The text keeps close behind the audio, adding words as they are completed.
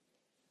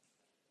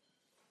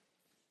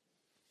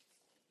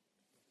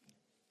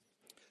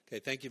Okay,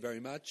 thank you very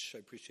much. I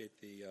appreciate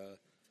the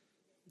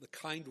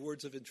kind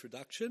words of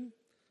introduction,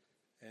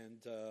 and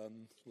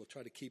we'll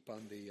try to keep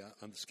on the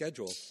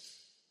schedule.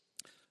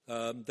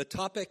 The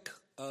topic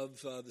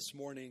of this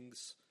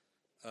morning's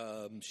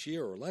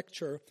shiur or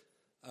lecture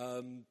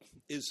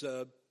is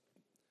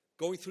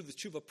going through the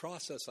Teshuva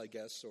process, I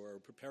guess, or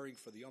preparing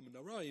for the Yom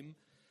Noraim,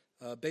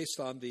 based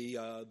on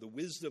the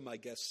wisdom, I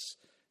guess,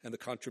 and the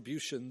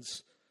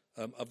contributions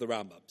of the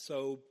Rambam.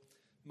 So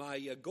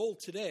my goal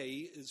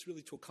today is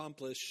really to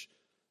accomplish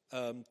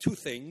two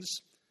things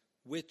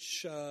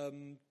which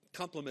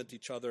complement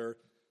each other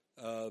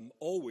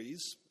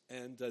always,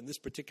 and in this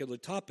particular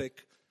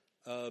topic,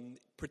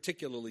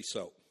 particularly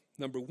so.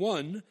 Number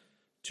one,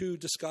 to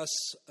discuss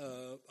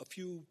a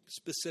few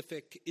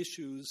specific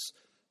issues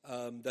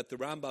that the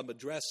Rambam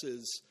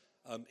addresses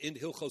in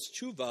Hilchos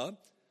Teshuva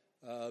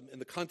in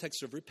the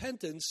context of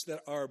repentance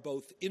that are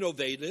both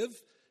innovative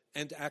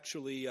and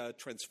actually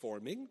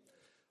transforming.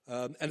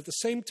 And at the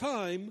same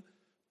time,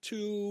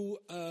 to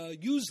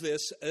use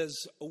this as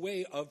a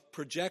way of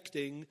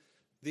projecting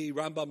the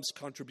Rambam's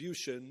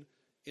contribution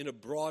in a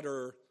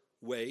broader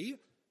way.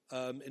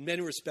 In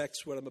many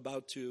respects, what I'm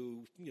about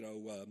to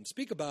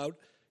speak about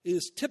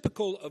is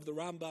typical of the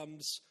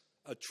Rambam's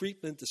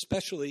treatment,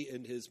 especially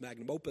in his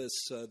magnum opus,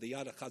 the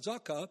Yad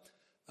HaChazaka,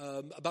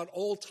 about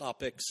all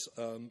topics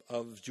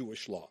of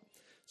Jewish law.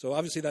 So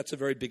obviously that's a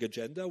very big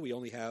agenda. We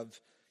only have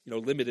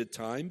limited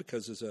time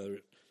because there's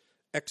an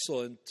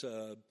excellent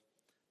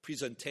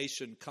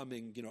presentation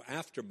coming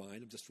after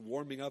mine. I'm just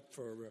warming up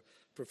for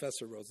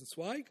Professor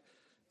Rosenzweig,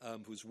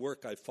 whose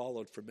work I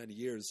followed for many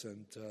years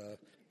and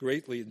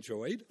greatly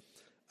enjoyed.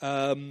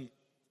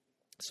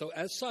 So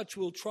as such,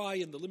 we'll try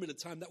in the limited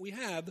time that we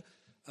have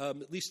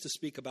at least to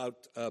speak about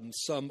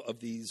some of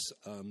these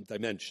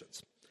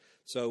dimensions.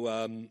 So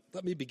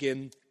let me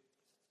begin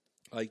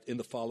in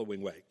the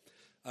following way.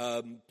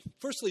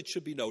 Firstly, it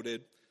should be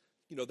noted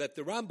that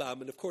the Rambam,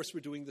 and of course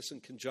we're doing this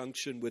in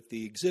conjunction with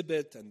the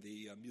exhibit and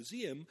the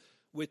museum,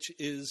 which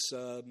is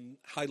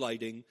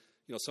highlighting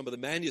some of the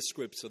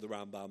manuscripts of the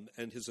Rambam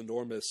and his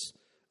enormous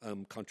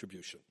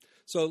contribution.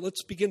 So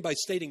let's begin by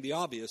stating the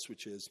obvious,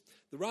 which is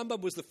the Rambam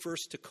was the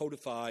first to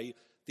codify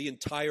the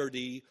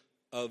entirety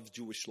of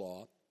Jewish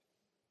law,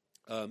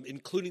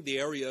 including the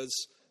areas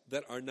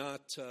that are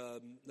not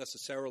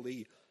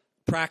necessarily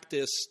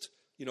practiced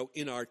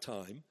in our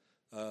time.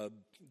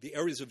 The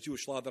areas of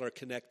Jewish law that are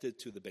connected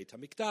to the Beit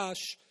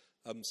HaMikdash,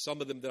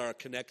 some of them that are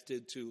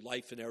connected to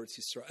life in Eretz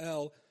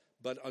Yisrael,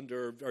 but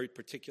under very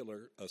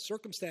particular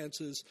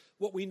circumstances.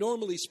 What we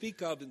normally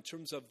speak of in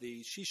terms of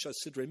the Shisha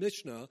Sidrei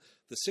Mishnah,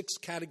 the 6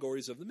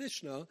 categories of the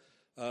Mishnah,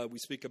 we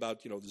speak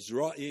about, the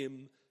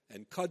Zra'im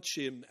and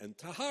Kodshim and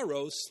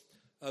Taharos.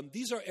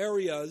 These are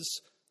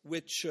areas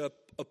which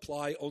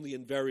apply only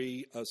in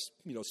very,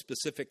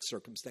 specific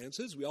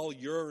circumstances. We all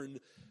yearn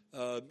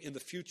in the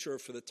future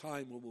for the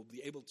time when we'll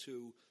be able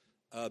to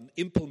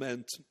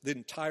implement the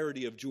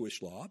entirety of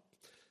Jewish law.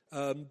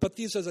 But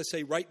these, as I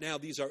say, right now,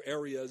 these are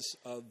areas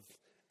of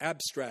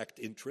abstract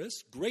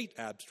interest, great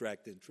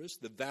abstract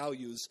interest. The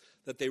values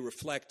that they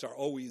reflect are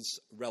always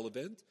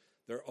relevant.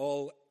 They're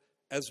all,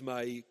 as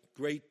my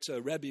great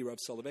Rebbe, Rav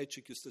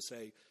Soloveitchik, used to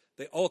say,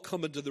 they all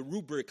come under the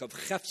rubric of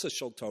Chefsa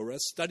Shel Torah.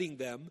 Studying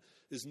them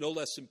is no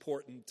less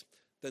important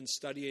than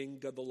studying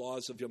the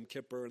laws of Yom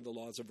Kippur and the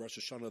laws of Rosh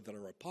Hashanah that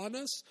are upon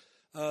us.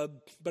 But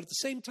at the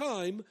same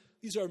time,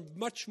 these are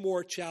much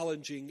more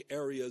challenging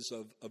areas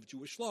of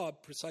Jewish law,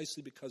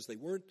 precisely because they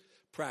weren't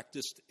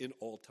practiced in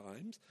all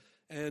times.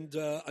 And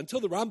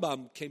until the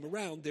Rambam came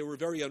around, they were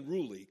very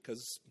unruly,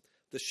 because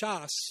the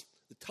Shas,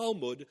 the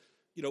Talmud,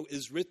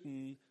 is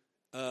written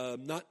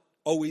not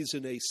always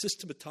in a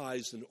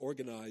systematized and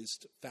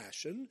organized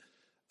fashion.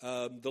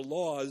 The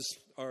laws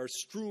are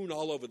strewn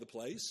all over the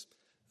place.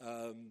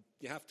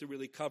 You have to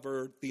really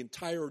cover the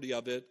entirety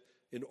of it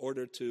in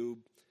order to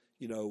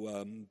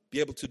be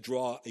able to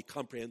draw a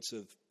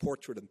comprehensive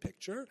portrait and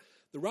picture.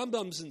 The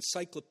Rambam's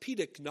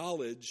encyclopedic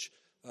knowledge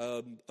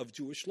of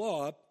Jewish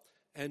law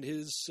and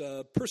his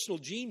personal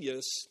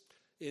genius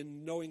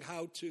in knowing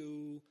how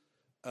to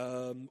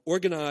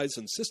organize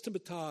and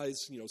systematize,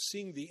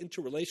 seeing the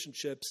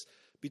interrelationships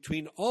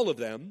between all of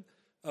them,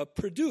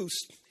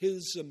 produced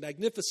his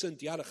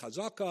magnificent Yad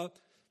HaChazaka,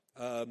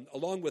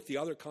 along with the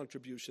other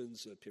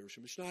contributions, Pirush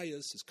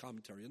Mishnayos, his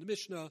commentary on the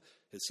Mishnah,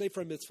 his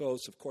Sefer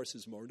Mitzvos, of course,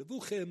 his Moreh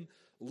Nevuchim,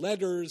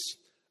 letters,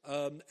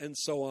 and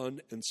so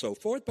on and so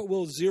forth. But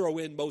we'll zero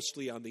in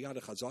mostly on the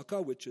Yad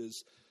HaChazaka, which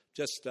is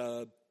just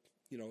a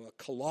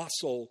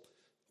colossal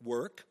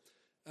work.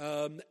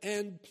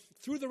 And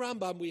through the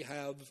Rambam, we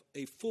have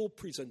a full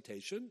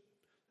presentation.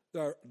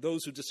 There are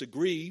those who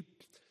disagree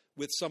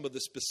with some of the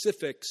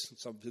specifics,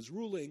 some of his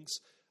rulings.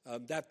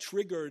 That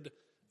triggered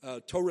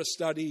Torah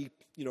study,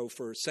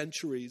 for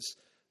centuries,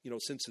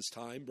 since his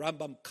time.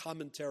 Rambam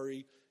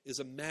commentary is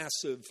a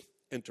massive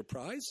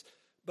enterprise,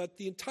 but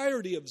the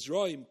entirety of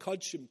Zroim,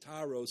 Kodshim,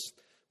 Taharos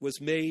was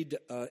made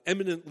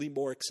eminently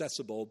more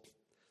accessible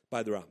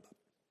by the Rambam.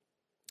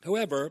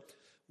 However,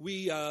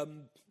 we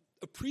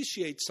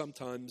appreciate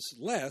sometimes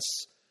less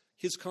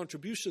his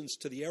contributions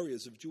to the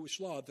areas of Jewish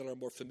law that are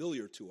more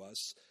familiar to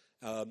us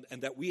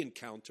and that we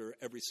encounter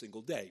every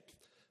single day.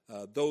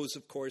 Those,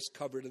 of course,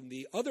 covered in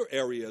the other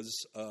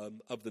areas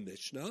of the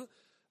Mishnah,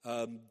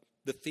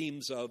 the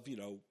themes of,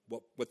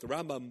 what the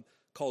Rambam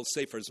calls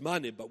Sefer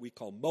Zmanim, but we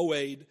call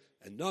Moed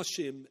and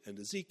Nashim and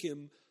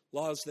Ezekim,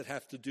 laws that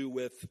have to do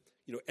with,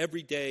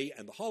 every day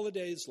and the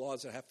holidays,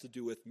 laws that have to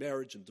do with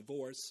marriage and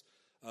divorce,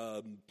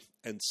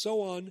 and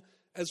so on,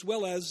 as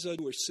well as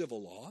Jewish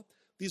civil law.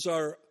 These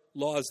are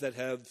laws that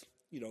have,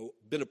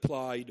 been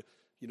applied,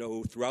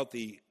 throughout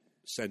the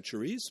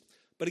centuries.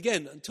 But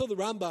again, until the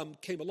Rambam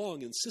came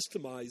along and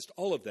systemized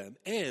all of them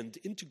and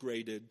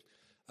integrated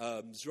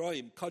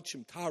Zroim,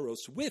 Kodshim,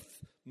 Taros with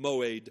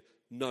Moed,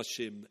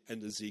 Nashim,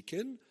 and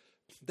Ezekin,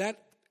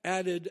 that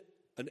added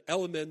an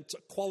element,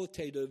 a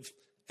qualitative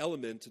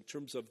element in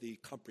terms of the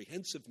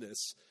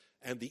comprehensiveness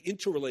and the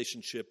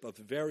interrelationship of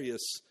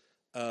various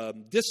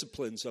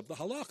disciplines of the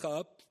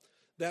halacha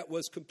that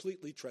was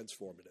completely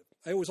transformative.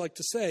 I always like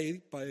to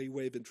say, by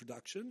way of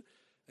introduction,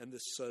 and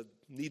this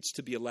needs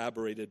to be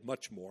elaborated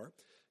much more,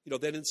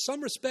 that in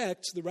some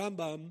respects, the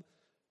Rambam,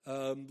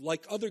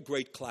 like other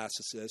great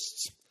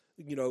classicists,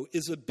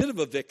 is a bit of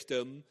a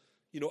victim,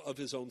 of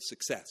his own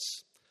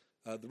success.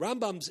 The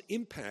Rambam's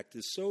impact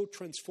is so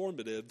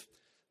transformative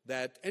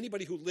that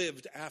anybody who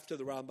lived after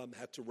the Rambam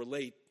had to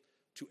relate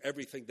to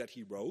everything that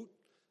he wrote,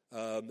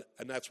 and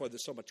that's why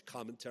there's so much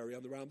commentary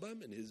on the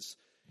Rambam, and his,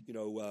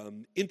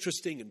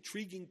 interesting,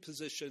 intriguing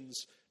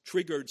positions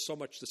triggered so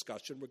much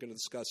discussion. We're going to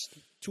discuss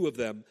two of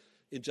them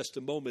in just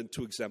a moment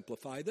to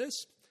exemplify this.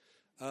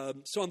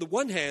 So on the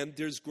one hand,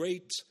 there's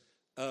great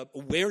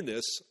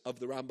awareness of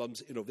the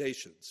Rambam's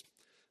innovations.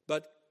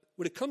 But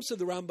when it comes to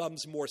the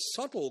Rambam's more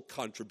subtle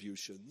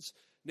contributions,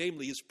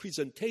 namely his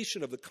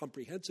presentation of the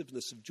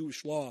comprehensiveness of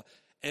Jewish law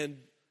and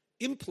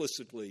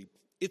implicitly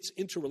its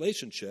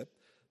interrelationship,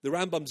 the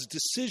Rambam's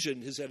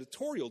decision, his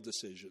editorial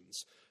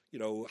decisions,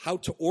 how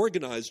to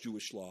organize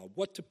Jewish law,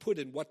 what to put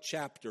in what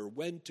chapter,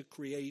 when to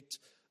create,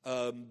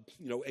 a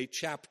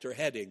chapter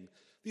heading.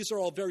 These are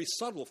all very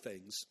subtle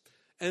things.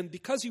 And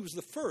because he was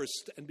the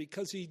first, and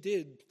because he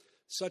did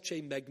such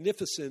a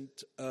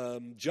magnificent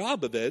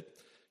job of it,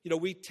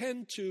 we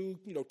tend to,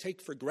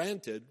 take for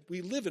granted.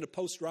 We live in a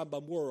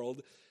post-Rambam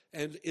world,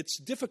 and it's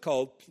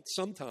difficult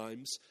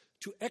sometimes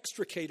to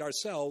extricate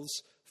ourselves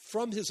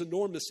from his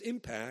enormous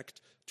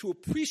impact to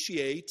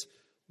appreciate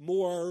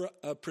more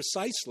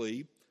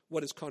precisely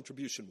what his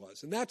contribution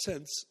was. In that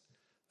sense,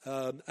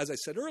 as I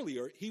said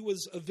earlier, he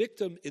was a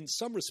victim in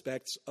some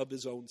respects of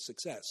his own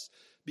success.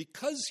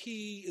 Because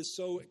he is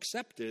so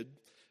accepted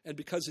and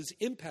because his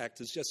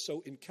impact is just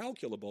so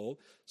incalculable,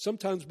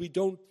 sometimes we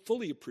don't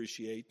fully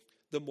appreciate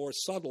the more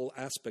subtle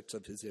aspects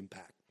of his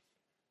impact.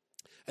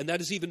 And that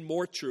is even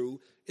more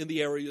true in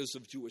the areas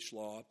of Jewish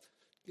law,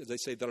 as I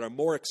say, that are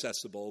more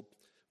accessible,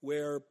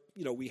 where,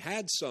 we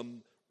had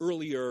some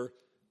earlier,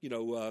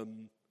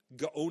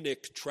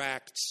 Gaonic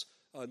tracts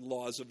on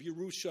laws of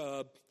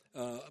Yerusha,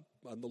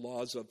 on the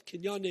laws of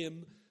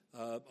Kinyanim,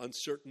 on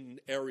certain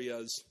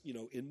areas,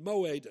 in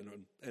Moed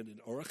and in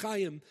Orach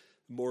Chaim,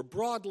 more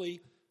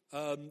broadly.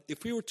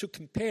 If we were to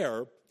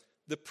compare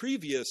the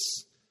previous,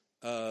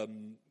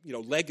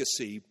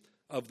 legacy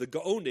of the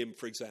Gaonim,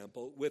 for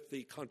example, with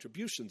the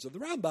contributions of the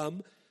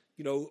Rambam,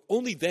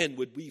 only then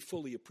would we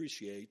fully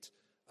appreciate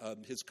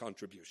his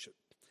contribution.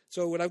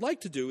 So what I'd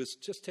like to do is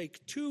just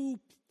take two,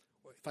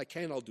 or if I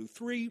can, I'll do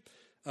three,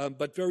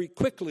 but very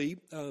quickly,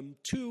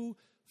 two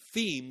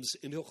themes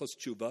in Hilchos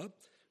Teshuva,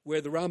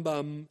 where the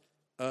Rambam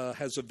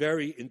has a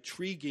very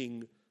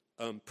intriguing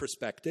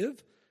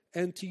perspective,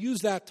 and to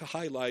use that to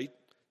highlight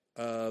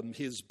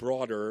his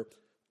broader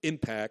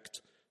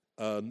impact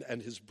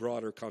and his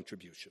broader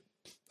contribution.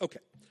 Okay,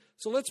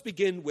 so let's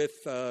begin with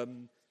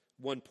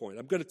one point.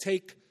 I'm going to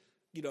take,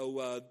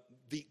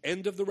 the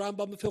end of the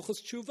Rambam of Hilchos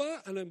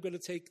Teshuva, and I'm going to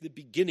take the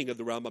beginning of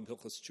the Rambam of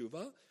Hilchos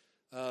Teshuva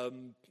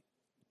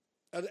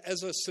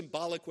as a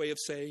symbolic way of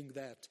saying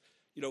that,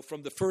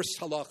 from the first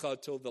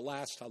halacha till the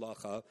last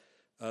halacha,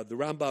 the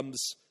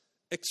Rambam's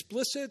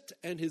explicit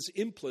and his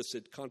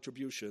implicit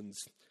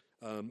contributions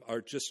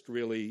are just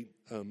really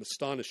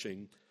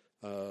astonishing,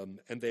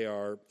 and they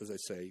are, as I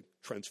say,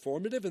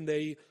 transformative, and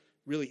they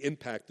really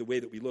impact the way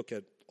that we look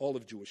at all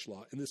of Jewish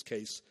law, in this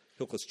case,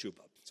 Hilchos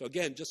Teshuva. So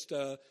again, just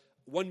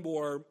one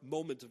more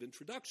moment of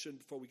introduction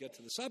before we get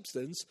to the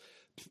substance,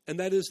 and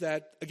that is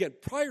that, again,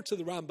 prior to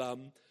the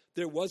Rambam,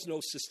 there was no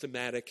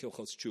systematic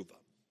Hilchos Teshuva.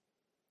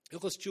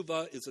 Hilchos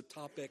Teshuva is a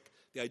topic,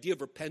 the idea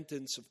of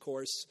repentance, of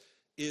course,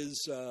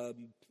 is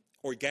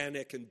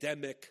organic,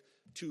 endemic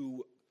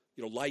to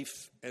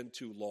life and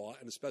to law,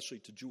 and especially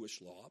to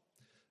Jewish law.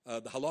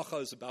 The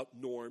halacha is about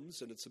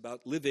norms, and it's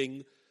about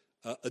living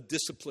a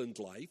disciplined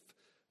life,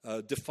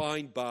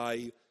 defined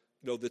by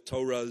the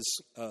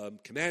Torah's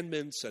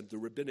commandments and the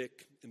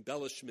rabbinic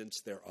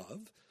embellishments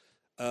thereof.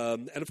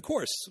 And of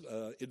course,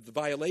 the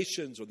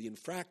violations or the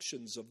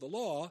infractions of the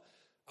law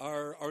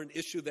are an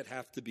issue that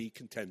have to be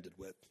contended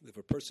with. If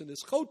a person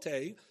is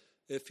chote,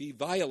 if he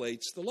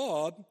violates the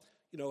law,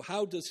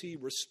 how does he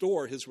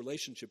restore his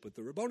relationship with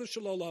the Ribono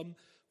Shel Olam?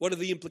 What are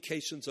the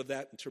implications of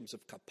that in terms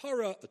of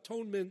kapara,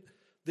 atonement?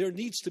 There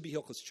needs to be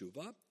Hilchos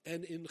Teshuva.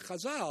 And in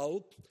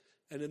Chazal,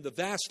 and in the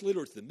vast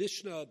literature, the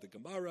Mishnah, the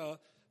Gemara,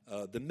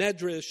 the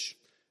Medrash,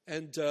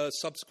 and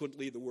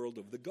subsequently the world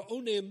of the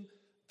Gaonim,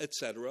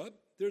 etc.,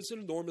 there's an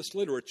enormous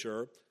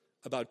literature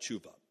about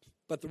Teshuva.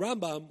 But the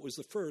Rambam was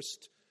the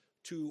first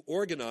to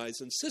organize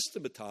and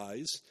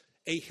systematize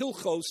a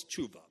Hilchos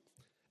Teshuva.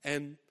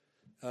 And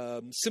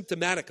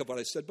symptomatic of what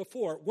I said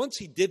before, once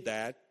he did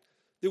that,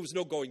 there was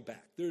no going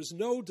back. There's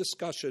no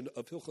discussion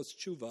of Hilchos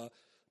Teshuva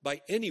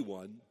by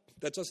anyone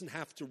that doesn't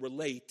have to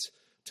relate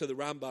to the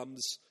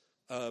Rambam's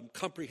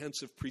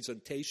comprehensive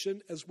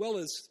presentation as well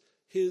as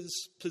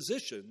his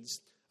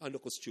positions on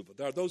Hilchos Teshuva.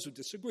 There are those who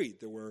disagreed.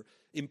 There were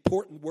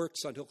important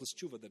works on Hilchos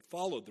Teshuva that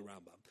followed the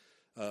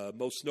Rambam,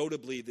 most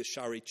notably the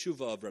Shari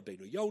Teshuva of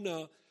Rabbeinu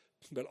Yonah,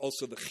 but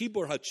also the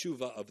Chibur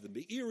HaTeshuva of the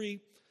Meiri.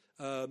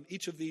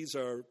 Each of these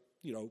are,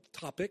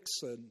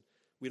 topics, and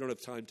we don't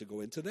have time to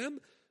go into them.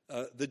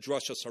 The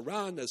Drashas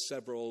Haran has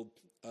several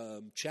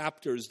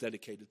chapters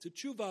dedicated to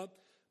Teshuva.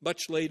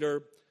 Much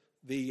later,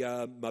 the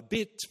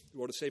Mabit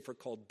wrote a sefer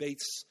called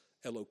Beis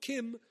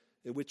Elokim,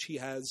 in which he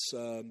has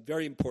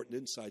very important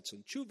insights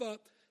on Teshuva,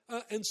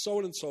 and so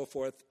on and so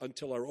forth,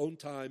 until our own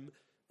time.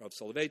 Rav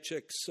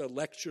Soloveitchik's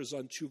lectures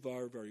on Teshuva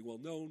are very well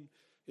known.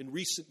 In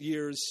recent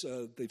years,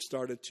 they've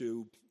started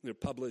to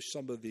publish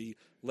some of the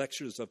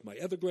lectures of my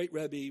other great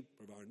Rebbe,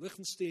 Rav Aaron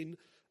Lichtenstein,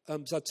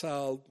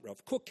 Zatzal.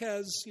 Rav Kook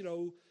has,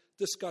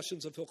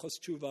 discussions of Hilchos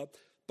Teshuva.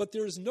 But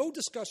there is no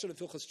discussion of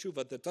Hilchos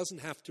Teshuva that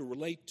doesn't have to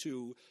relate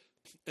to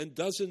and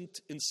doesn't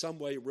in some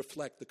way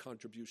reflect the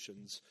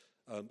contributions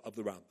of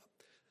the Rambam.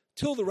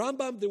 Till the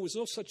Rambam, there was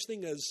no such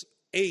thing as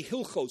a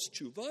Hilchos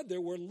Teshuva.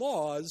 There were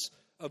laws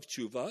of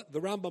Teshuva. The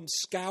Rambam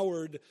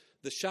scoured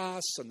the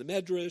Shas and the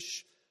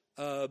Medrash,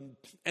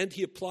 and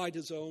he applied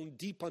his own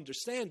deep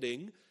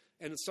understanding,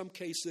 and in some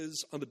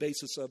cases, on the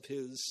basis of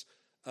his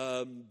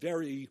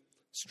very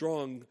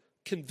strong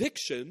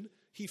conviction,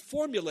 he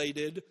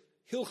formulated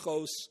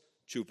Hilchos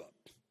Teshuva.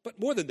 But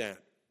more than that,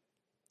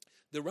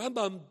 the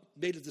Rambam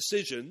made a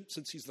decision,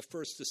 since he's the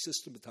first to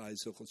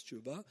systematize Hilchos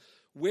Teshuva,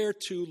 where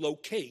to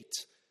locate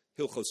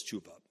Hilchos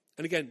Teshuva.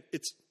 And again,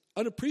 it's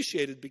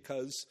unappreciated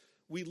because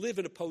we live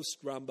in a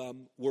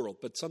post-Rambam world.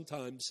 But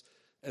sometimes,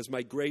 as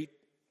my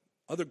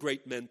other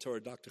great mentor,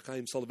 Dr.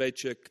 Chaim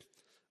Soloveitchik,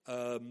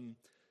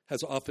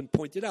 has often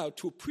pointed out,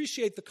 to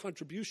appreciate the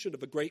contribution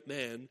of a great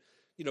man,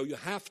 you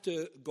have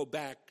to go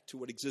back to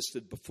what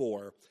existed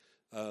before.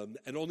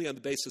 And only on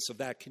the basis of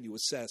that can you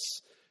assess,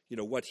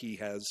 what he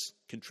has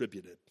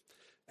contributed.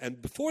 And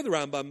before the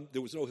Rambam,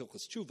 there was no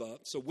Hilchos Teshuva.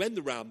 So when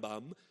the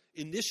Rambam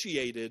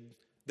initiated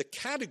the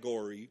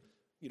category,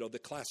 the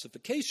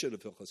classification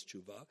of Hilchos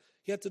Teshuva,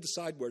 he had to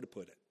decide where to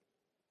put it.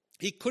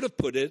 He could have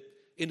put it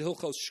in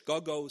Hilchos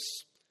Shkagos,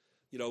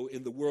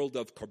 in the world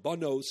of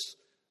Karbonos.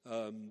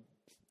 The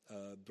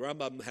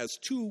Rambam has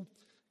two,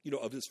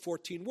 of his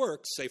 14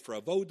 works, Sefer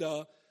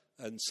Avoda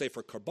and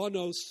Sefer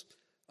Karbonos.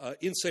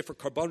 In Sefer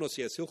Karbonos,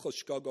 he has Hilchos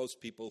Shkagos,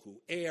 people who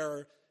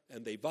err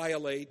and they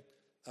violate.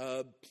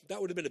 That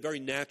would have been a very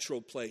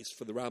natural place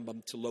for the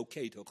Rambam to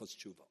locate Hilchos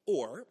Teshuva.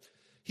 Or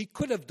he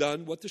could have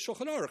done what the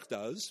Shulchan Aruch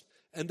does,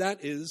 and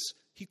that is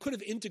he could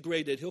have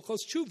integrated Hilchos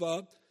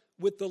Teshuva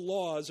with the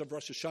laws of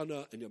Rosh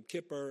Hashanah and Yom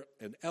Kippur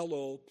and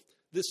Elul.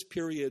 This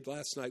period,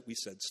 last night we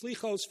said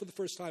Slichos for the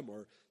first time,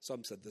 or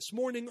some said this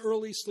morning,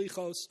 early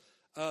Slichos.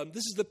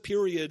 This is the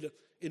period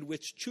in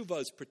which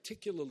Teshuva is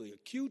particularly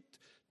acute.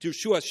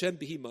 Dirshu Hashem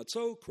bihi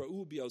matzo,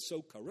 kra'u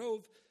bi'oso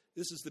karov.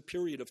 This is the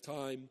period of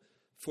time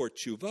for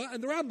Teshuva.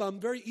 And the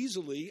Rambam very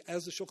easily,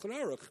 as the Shulchan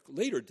Aruch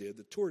later did,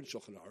 the Turin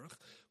Shulchan Aruch,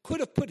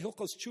 could have put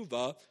Hilchos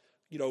Teshuva,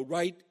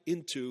 right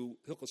into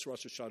Hilchos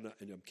Rosh Hashanah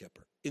and Yom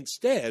Kippur.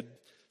 Instead,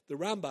 the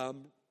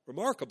Rambam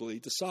remarkably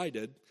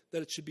decided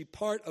that it should be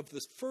part of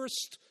the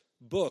first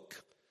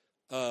book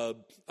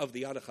of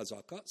the Yad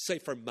HaChazaka,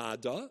 Sefer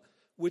Mada,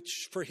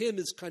 which for him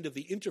is kind of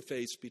the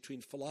interface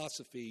between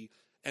philosophy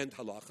and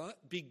halacha,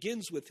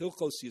 begins with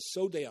Hilchos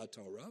Yesodei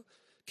HaTorah,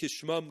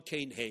 Kishmam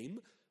Kein Heim,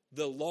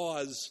 the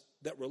laws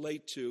that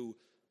relate to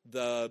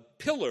the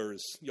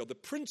pillars, the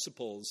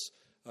principles,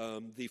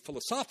 the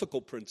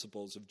philosophical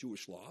principles of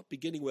Jewish law,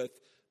 beginning with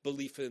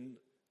belief in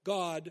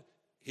God,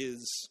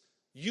 his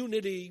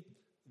unity,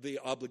 the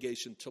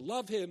obligation to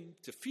love him,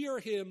 to fear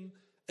him,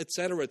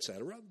 etc.,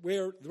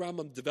 where the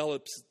Rambam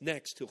develops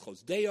next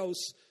Hilchos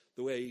Deos,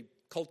 the way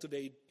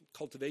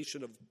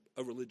cultivation of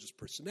a religious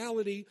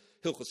personality,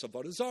 Hilchos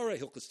Avodah Zarah,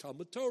 Hilchos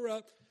Talmud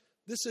Torah.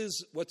 This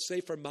is what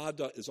Sefer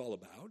Mada is all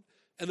about.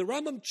 And the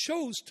Rambam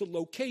chose to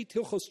locate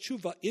Hilchos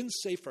Teshuva in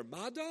Sefer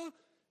Mada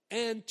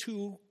and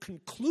to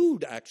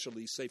conclude,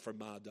 actually, Sefer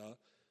Mada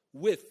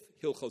with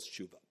Hilchos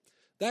Teshuva.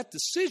 That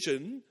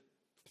decision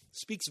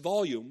speaks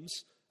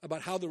volumes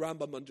about how the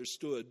Rambam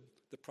understood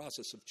the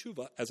process of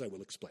Teshuva, as I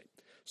will explain.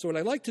 So what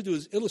I'd like to do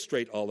is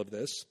illustrate all of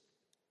this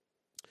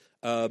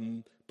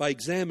by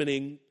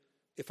examining,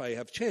 if I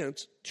have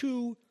chance,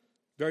 two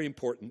very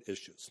important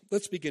issues.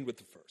 Let's begin with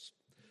the first.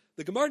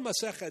 The Gemara in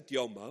Masechet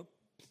Yoma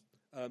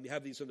You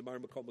have these in the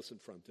Marmakomos in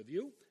front of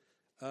you.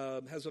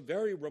 Has a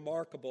very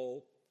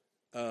remarkable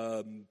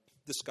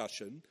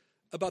discussion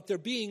about there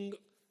being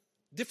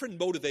different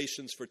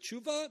motivations for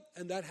tshuva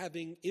and that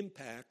having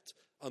impact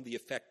on the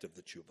effect of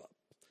the tshuva.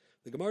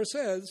 The Gemara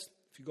says,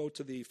 if you go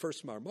to the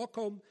first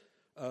Marmakom,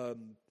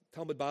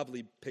 Talmud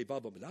Bavli Pei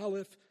Vav Amud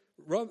Aleph,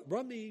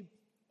 Rabbi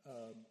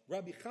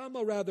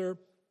Chama rather,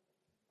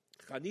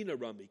 Chanina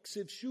Rami,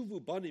 Ksiv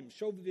Shuvu Banim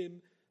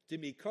Shovim,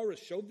 Dimikara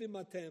Shovim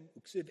Atem,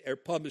 Uksiv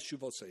Erpa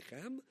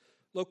Meshuvosechem,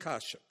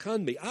 Lokasha,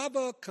 Kan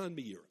Me'ava, Kan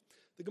Me'ira.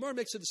 The Gemara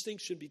makes a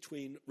distinction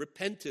between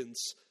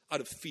repentance out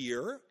of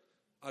fear,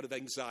 out of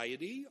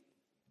anxiety.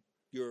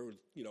 Your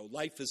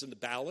life is in the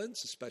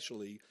balance,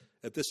 especially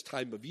at this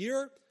time of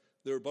year.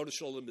 The Rebbeinu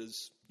Shalom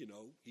is,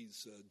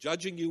 he's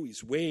judging you,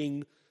 he's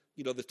weighing,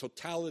 the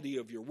totality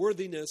of your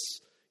worthiness,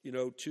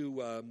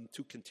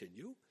 to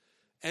continue.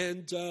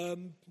 And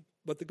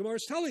what the Gemara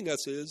is telling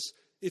us is,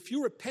 if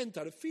you repent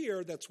out of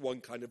fear, that's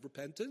one kind of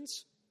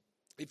repentance.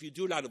 If you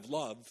do it out of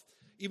love,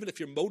 even if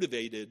you're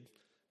motivated,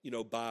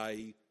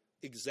 by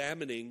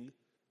examining,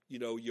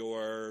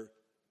 your,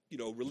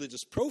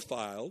 religious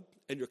profile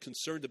and you're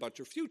concerned about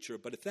your future,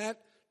 but if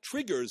that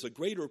triggers a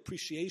greater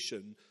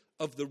appreciation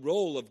of the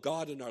role of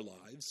God in our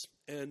lives,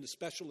 and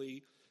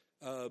especially,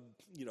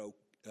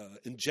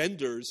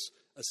 engenders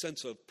a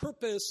sense of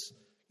purpose,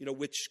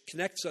 which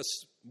connects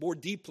us more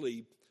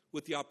deeply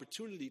with the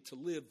opportunity to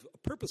live a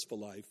purposeful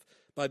life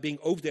by being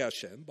Ovdei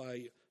Hashem,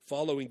 by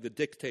following the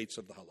dictates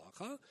of the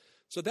halacha.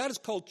 So that is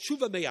called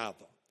tshuva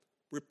me'ava,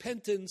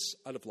 repentance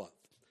out of love.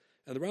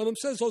 And the Rambam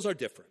says those are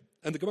different.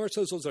 And the Gemara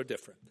says those are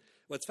different.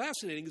 What's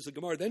fascinating is the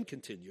Gemara then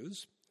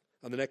continues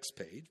on the next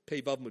page,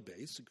 Pei Vav Mud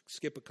Beis,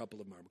 skip a couple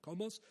of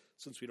Marmakomos,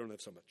 since we don't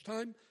have so much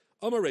time.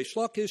 Amar Reish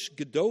Lakish,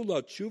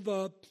 Gedola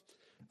Tshuva,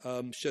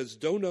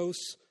 Shezdonos,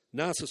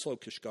 Nasas Lo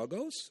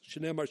Kishgagos,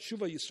 Shenemar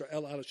Tshuva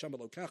Yisrael Al Hashem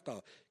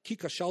Elokecha, Ki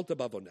Kashalta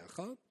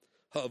Bavonecha,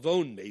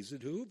 Ha'avon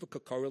Mezidhu,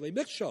 V'Kakarele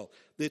Mikshal.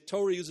 The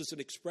Torah uses an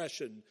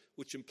expression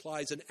which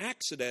implies an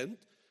accident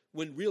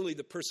when really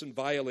the person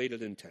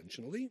violated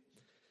intentionally.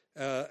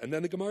 And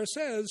then the Gemara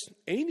says,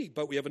 Eini,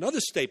 but we have another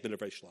statement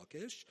of Reish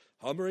Lakish,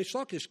 Hamar Reish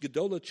Lakish,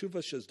 Gedola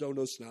Tshuva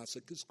Shezdonos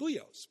Nasas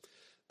Kizgliyos.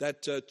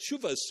 That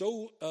tshuva is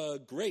so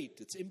great,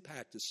 its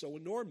impact is so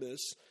enormous,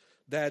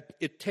 that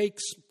it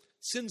takes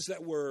sins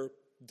that were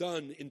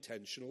done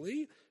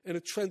intentionally, and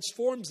it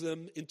transforms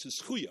them into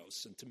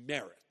schuyos, into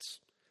merits.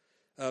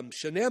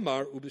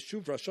 Shenemar,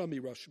 ubeshuv rashami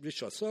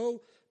rishaso,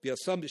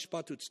 v'yasam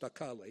mishpatu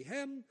tzedakah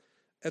lehem,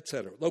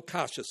 etc. Lo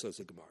kasha, says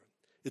the Gemara.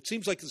 It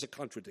seems like there's a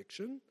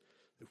contradiction.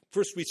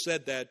 First we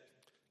said that,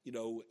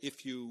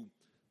 if you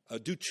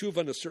do tshuva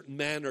in a certain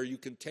manner, you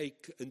can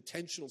take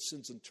intentional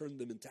sins and turn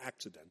them into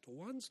accidental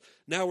ones.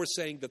 Now we're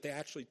saying that they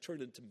actually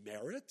turn into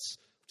merits,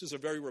 which is a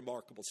very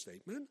remarkable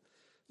statement.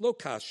 Lo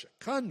kasha,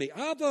 kan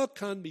me'ava,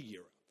 kan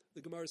me'ira.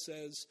 The Gemara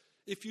says,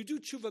 if you do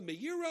tshuva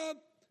me'ira,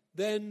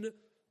 then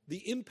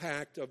the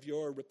impact of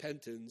your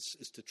repentance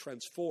is to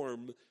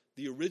transform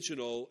the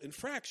original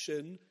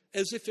infraction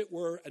as if it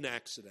were an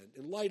accident.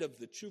 In light of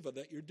the tshuva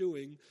that you're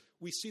doing,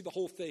 we see the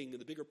whole thing in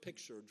the bigger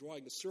picture,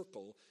 drawing a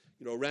circle,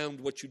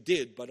 around what you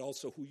did, but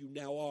also who you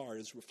now are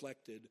is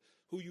reflected,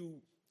 who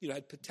you,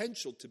 had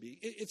potential to be.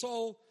 It's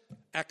all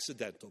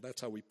accidental.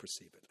 That's how we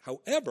perceive it.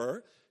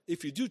 However,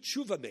 if you do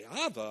tshuva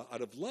me'ava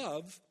out of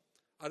love,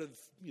 out of,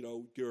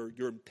 you're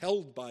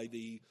impelled by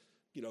the,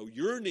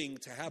 yearning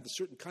to have a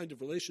certain kind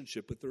of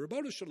relationship with the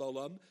Rebbeinu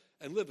Shalom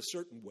and live a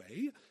certain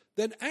way,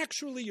 then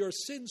actually your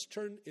sins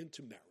turn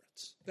into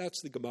merits.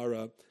 That's the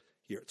Gemara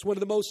here. It's one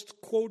of the most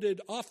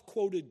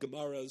oft-quoted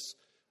Gemaras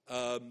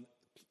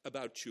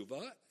about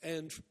tshuva,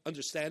 and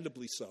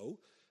understandably so.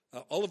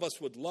 All of us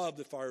would love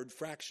if our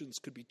infractions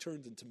could be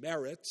turned into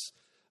merits,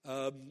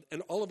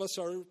 and all of us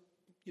are,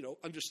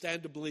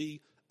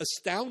 understandably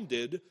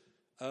astounded.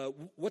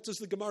 What does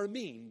the Gemara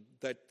mean?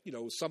 That,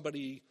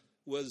 somebody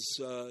was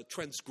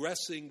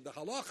transgressing the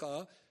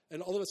halacha,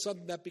 and all of a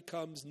sudden that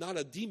becomes not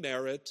a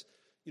demerit,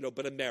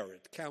 but a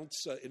merit,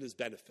 counts in his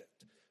benefit.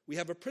 We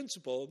have a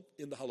principle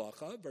in the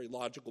halacha, a very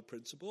logical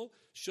principle,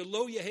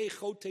 shelo yehei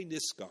chote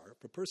niskar.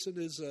 If a person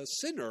is a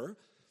sinner,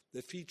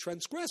 if he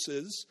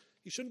transgresses,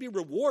 he shouldn't be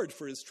rewarded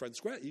for his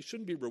transgression. He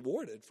shouldn't be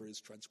rewarded for his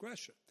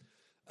transgression.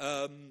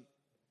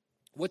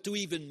 What do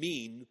we even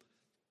mean,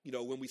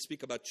 when we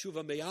speak about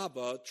tshuva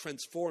me'ava,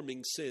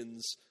 transforming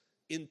sins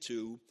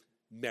into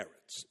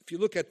merits? If you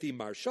look at the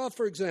Marsha,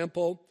 for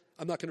example,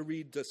 I'm not going to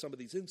read some of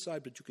these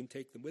inside, but you can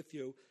take them with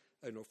you,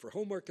 for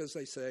homework, as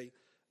they say.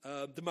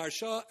 The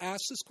Marsha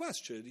asks this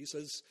question. He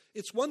says,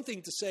 it's one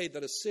thing to say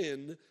that a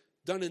sin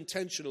done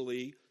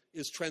intentionally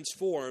is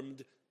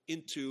transformed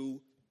into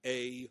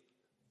a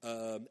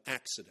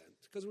accident.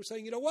 Because we're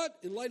saying,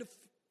 in light of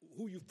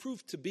who you've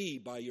proved to be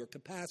by your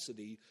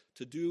capacity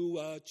to do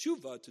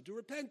tshuva, to do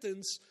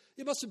repentance,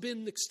 it must have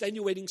been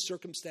extenuating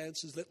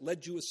circumstances that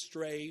led you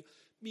astray,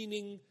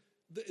 meaning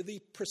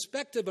the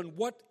perspective on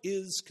what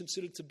is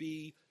considered to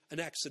be an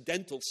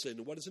accidental sin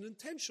and what is an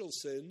intentional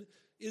sin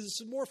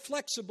is more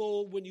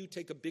flexible when you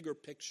take a bigger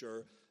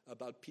picture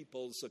about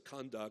people's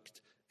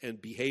conduct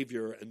and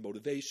behavior and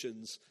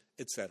motivations,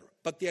 etc.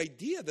 But the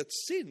idea that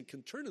sin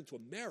can turn into a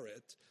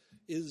merit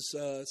is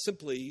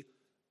simply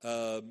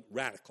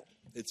radical.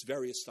 It's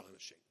very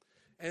astonishing.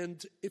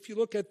 And if you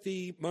look at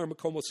the Mar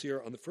Makomos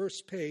here on the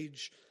first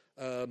page,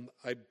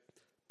 I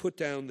put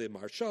down the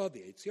Marsha, the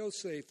Eitz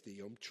Yosef, the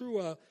Yom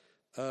Trua,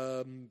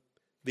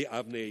 the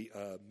Avnei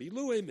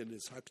Miluim and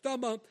his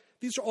Hakdama.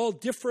 These are all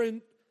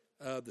different,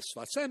 the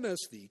Svasemes,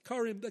 the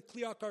Karim, the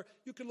Kliakar.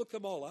 You can look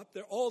them all up.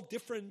 They're all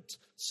different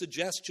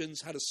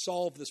suggestions how to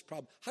solve this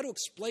problem, how to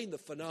explain the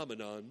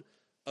phenomenon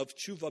of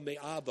Tshuva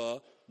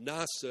Me'ava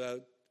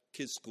Nasa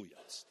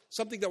Kizkuyas.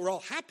 Something that we're all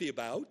happy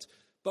about,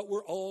 but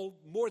we're all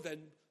more than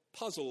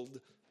puzzled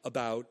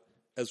about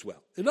as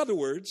well. In other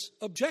words,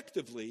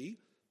 objectively,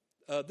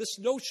 this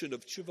notion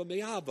of Tshuva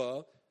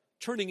Me'ava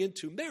turning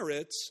into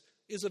merits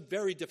is a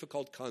very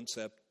difficult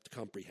concept to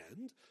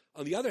comprehend.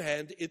 On the other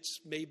hand, it's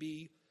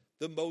maybe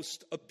the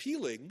most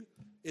appealing.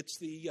 It's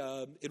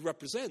it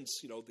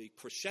represents, the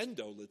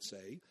crescendo, let's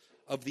say,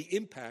 of the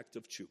impact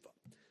of tshuva.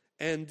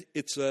 And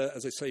it's,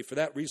 as I say, for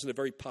that reason, a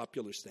very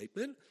popular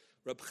statement.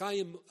 Reb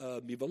Chaim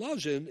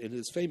Mivolozhin, in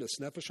his famous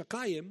Nefesh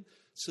HaKaim,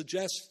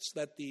 suggests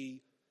that the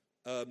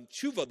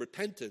tshuva,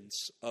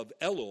 repentance of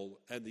Elul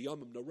and the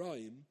Yomim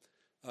Noraim,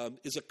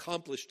 is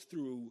accomplished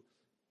through,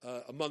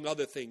 among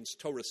other things,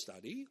 Torah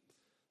study.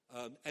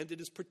 And it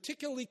is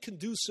particularly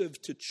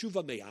conducive to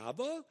tshuva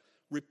me'ava,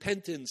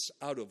 repentance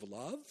out of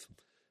love,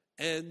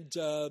 and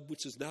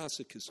which is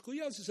nasa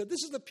kizkuyas. He said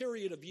this is the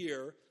period of the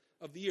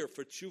year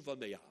for tshuva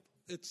me'ava.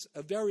 It's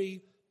a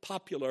very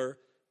popular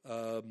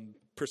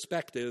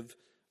perspective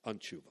on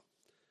tshuva.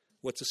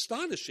 What's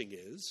astonishing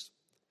is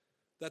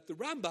that the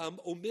Rambam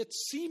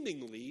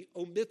seemingly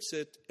omits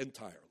it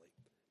entirely.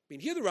 I mean,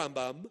 here the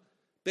Rambam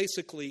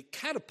basically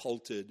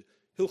catapulted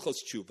Hilchos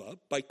Tshuva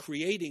by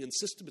creating and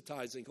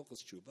systematizing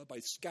Hilchos Tshuva, by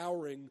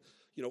scouring,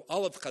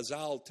 all of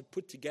Chazal to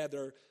put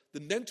together the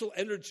mental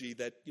energy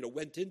that,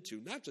 went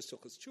into not just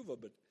Hilchos Tshuva,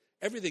 but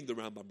everything the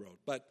Rambam wrote.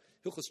 But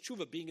Hilchos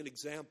Tshuva being an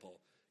example,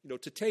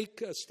 to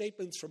take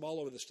statements from all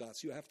over the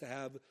Shtas, you have to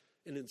have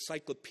an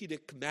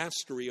encyclopedic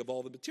mastery of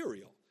all the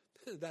material.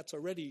 That's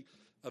already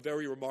a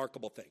very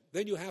remarkable thing.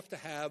 Then you have to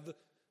have,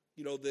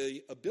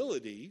 the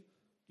ability,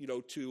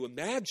 to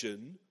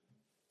imagine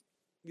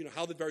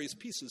how the various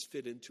pieces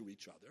fit into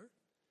each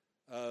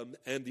other.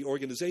 And the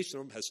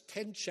organization has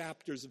 10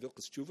 chapters of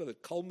Hilchos Tshuva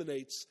that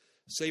culminates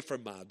Sefer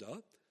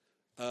Mada.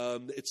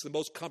 It's the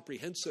most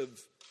comprehensive,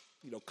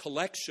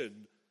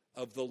 collection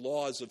of the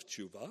laws of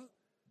Tshuva.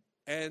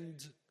 And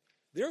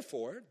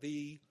therefore,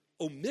 the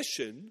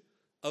omission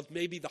of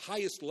maybe the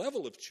highest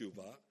level of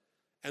Tshuva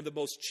and the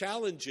most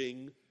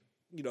challenging,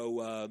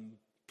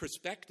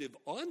 perspective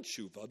on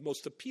Tshuva,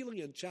 most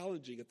appealing and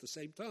challenging at the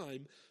same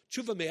time,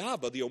 Tshuva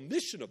Me'ava, the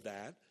omission of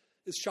that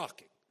is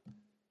shocking.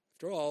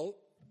 After all,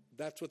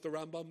 that's what the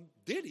Rambam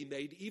did. He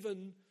made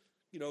even,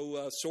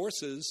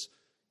 sources,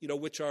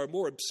 which are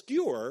more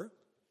obscure,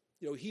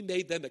 he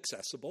made them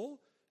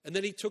accessible. And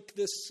then he took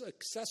this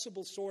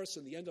accessible source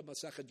in the end of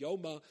Masechet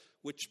Yoma,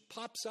 which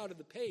pops out of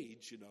the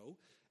page,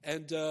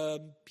 and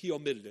he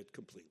omitted it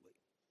completely.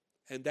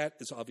 And that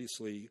is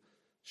obviously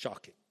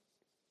shocking.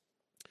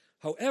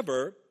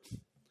 However,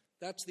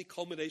 that's the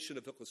culmination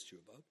of Hilchos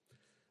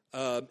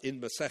Tshuva in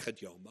Masechet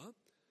Yoma.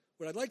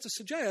 What I'd like to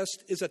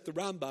suggest is that the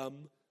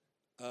Rambam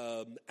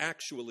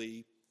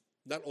actually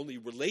not only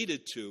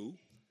related to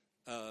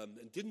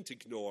and didn't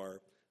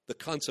ignore the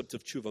concept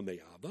of Tshuva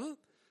Me'ava,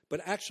 but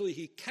actually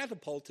he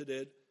catapulted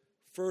it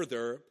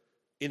further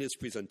in his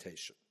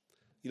presentation.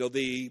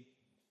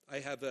 I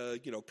have a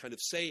kind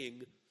of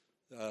saying,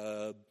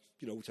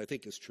 which I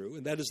think is true,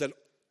 and that is that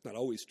not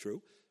always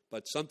true,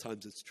 but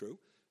sometimes it's true.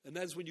 And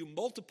that is when you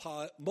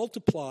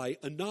multiply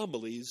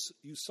anomalies,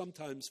 you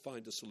sometimes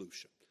find a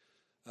solution.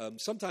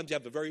 Sometimes you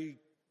have a very,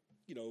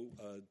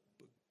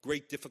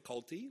 great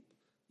difficulty,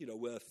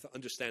 with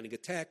understanding a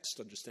text,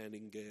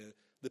 understanding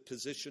the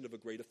position of a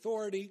great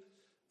authority.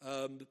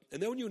 And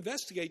then when you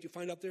investigate, you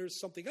find out there's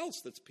something else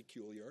that's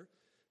peculiar.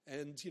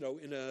 And,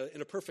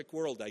 in a perfect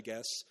world, I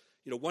guess,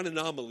 one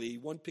anomaly,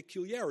 one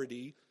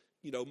peculiarity,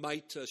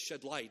 might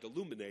shed light,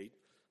 illuminate,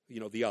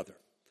 the other.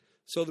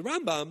 So the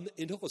Rambam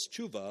in Hilchos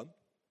Tshuva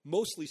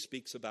mostly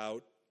speaks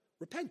about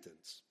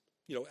repentance,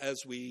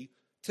 as we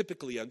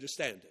typically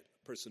understand it.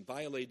 A person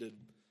violated,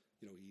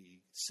 he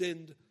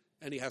sinned,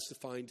 and he has to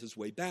find his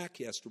way back.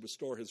 He has to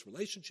restore his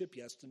relationship.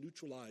 He has to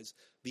neutralize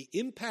the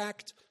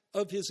impact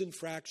of his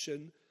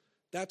infraction.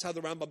 That's how the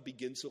Rambam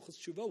begins Hilchos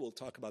Tshuva. We'll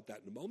talk about that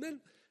in a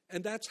moment.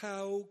 And that's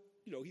how,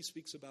 he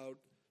speaks about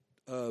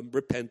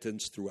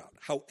repentance throughout.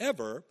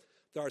 However,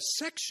 there are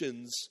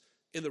sections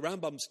in the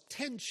Rambam's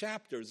 10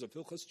 chapters of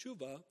Hilchos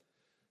Tshuva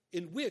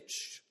in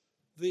which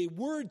the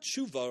word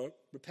tshuva,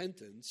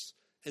 repentance,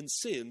 and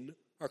sin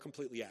are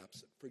completely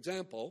absent. For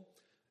example,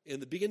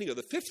 in the beginning of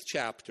the 5th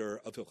chapter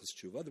of Hilchos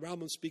Tshuva, the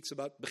Rambam speaks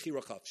about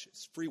bechira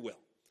chavshis, free will,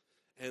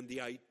 and the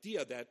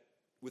idea that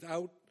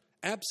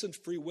absent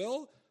free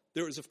will,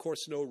 there is, of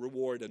course, no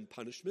reward and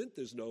punishment.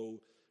 There's no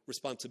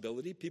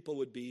responsibility. People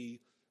would be,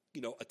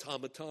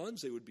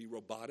 automatons. They would be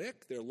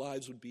robotic. Their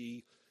lives would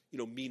be,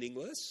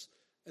 meaningless,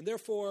 and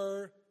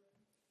therefore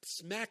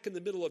smack in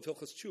the middle of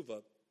Hilchos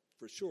Teshuva,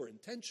 for sure,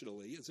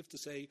 intentionally, as if to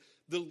say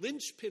the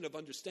linchpin of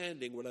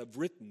understanding what I've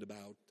written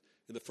about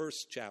in the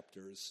first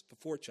chapters, the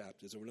 4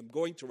 chapters, and what I'm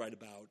going to write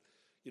about,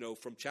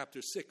 from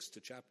chapter 6 to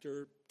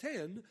chapter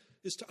 10,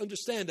 is to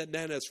understand that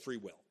man has free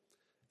will,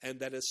 and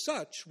that as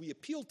such we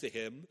appeal to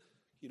him,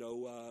 in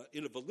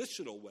a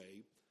volitional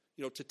way,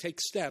 to take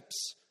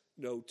steps,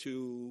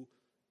 to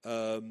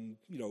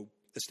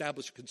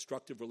establish a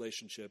constructive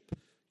relationship,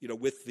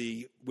 with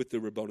the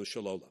Ribono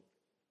Shel Olam.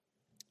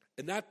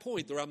 At that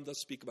point, the Rambam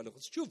does speak about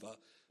Hilchos Teshuva,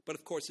 but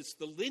of course it's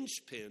the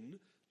linchpin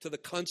to the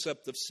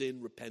concept of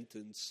sin,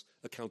 repentance,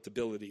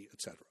 accountability,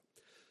 etc.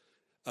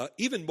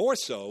 Even more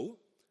so,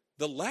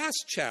 the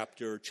last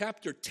chapter,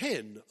 chapter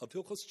 10 of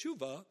Hilchos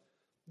Teshuva,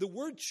 the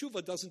word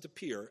Teshuva doesn't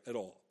appear at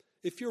all.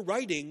 If you're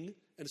writing,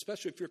 and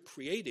especially if you're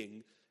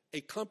creating,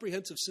 a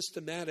comprehensive,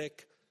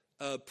 systematic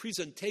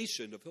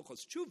presentation of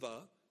Hilchos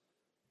Teshuva,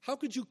 how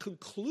could you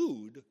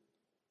conclude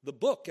the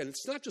book? And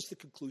it's not just the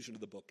conclusion of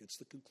the book, it's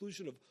the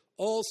conclusion of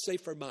all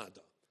Sefer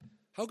Mada.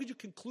 How could you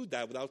conclude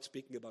that without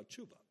speaking about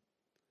Teshuva?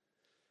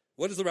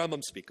 What does the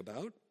Rambam speak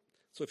about?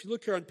 So if you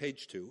look here on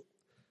page 2,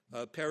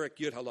 Perek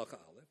Yud Halacha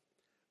Aleph,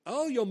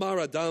 Al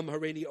Yomar Adam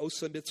Hareini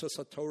Osa Mitzvah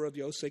Satorah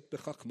V'Yosek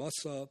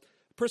B'Chachmasa.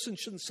 A person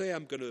shouldn't say,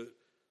 I'm going to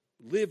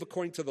live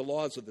according to the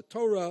laws of the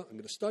Torah, I'm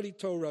going to study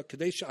Torah,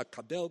 Kadesha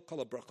Akabel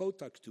Kol HaBrachot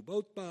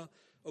HaKtubot Ba,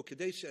 O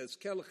Kadesha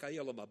Ezkel Chayei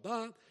Olam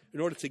Haba, in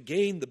order to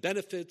gain the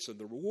benefits and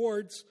the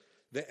rewards,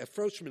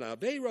 Ve'efrosh Min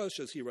HaAveira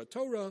Shezira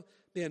Torah,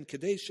 Ve'en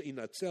Kadesha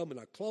Inatzel Min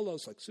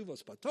HaKlolos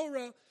HaKsuvos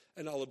BaTorah,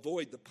 and I'll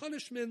avoid the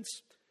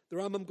punishments. The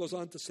Rambam goes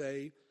on to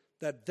say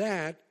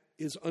that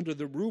is under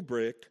the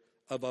rubric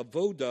of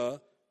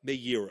Avoda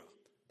Meira.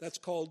 That's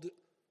called,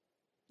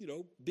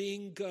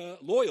 being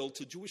loyal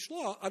to Jewish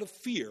law out of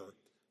fear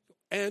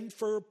and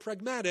for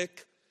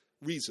pragmatic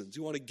reasons.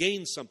 You want to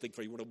gain something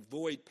for it. You want to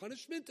avoid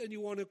punishment and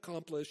you want to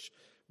accomplish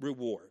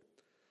reward.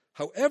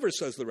 However,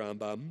 says the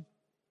Rambam,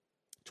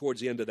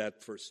 towards the end of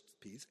that first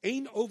piece,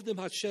 Ein ovdim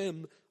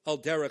Hashem al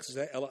derech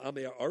zeh el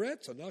amei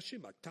haaretz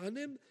anashim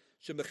aktanim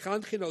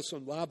shemechanchen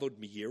oson lavod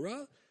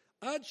miyira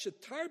ad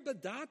shetar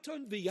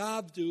badaton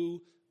v'yavdu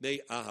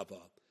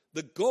me'ahava.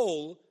 The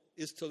goal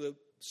is to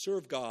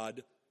serve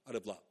God out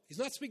of love. He's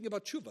not speaking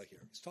about tshuva here.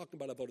 He's talking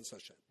about avodas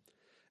Hashem.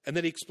 And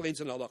then he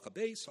explains in halacha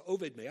beis,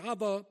 oved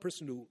me'ahava,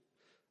 person who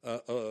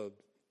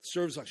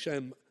serves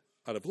Hashem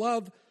out of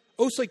love.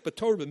 Osek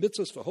b'torah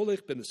b'mitzvos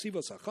v'holech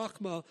b'nesivos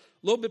ha'chachma,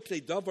 lo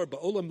mipnei davar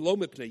ba'olam, lo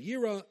mipnei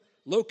yira,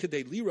 lo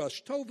kedei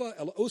lirash tova,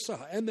 el osa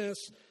ha'emes,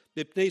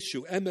 mipnei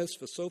shu emes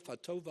v'sof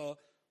ha'tova,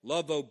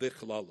 lavo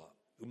bichlala.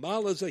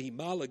 Umala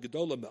zehimala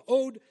gedola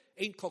ma'od,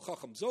 ein kol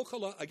chacham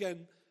zochala.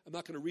 Again, I'm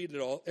not going to read it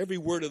all. Every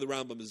word of the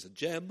Rambam is a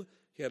gem.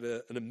 He had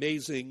an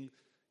amazing,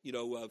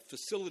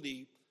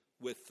 facility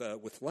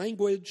with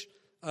language.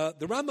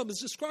 The Rambam is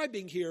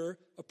describing here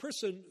a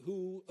person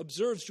who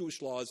observes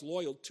Jewish law, is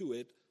loyal to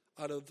it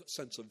out of a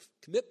sense of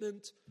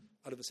commitment,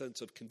 out of a sense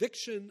of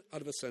conviction,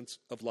 out of a sense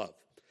of love.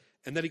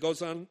 And then he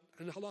goes on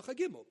in Halacha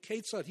Gimel,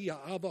 Ketzad hi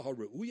ha'ava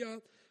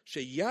ha're'uya,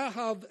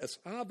 sheyahav es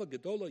ava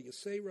gedola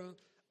yasera,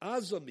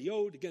 aza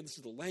miod. Again, this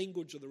is the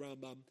language of the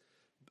Rambam.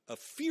 A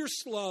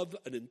fierce love,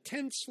 an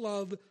intense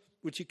love,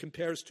 which he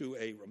compares to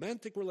a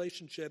romantic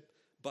relationship,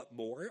 but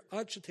more.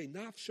 Ad shetei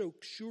nafsho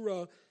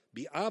kshura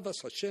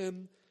bi'avas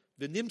Hashem,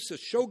 v'nimsa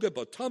shoga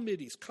batamid.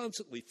 He's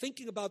constantly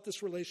thinking about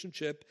this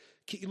relationship.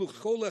 Ki'ilu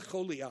chole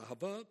choli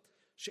ahava,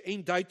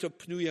 she'ein daito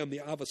pnuya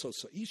mi'avas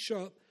osa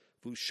isha,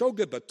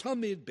 v'shoga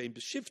batamid, bein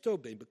b'shifto,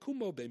 bein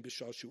b'kumo, bein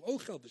b'shashu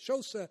ochel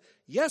v'shosa,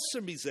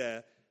 yeser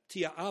mizeh,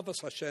 tia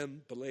avas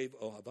Hashem b'lev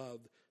ohavav,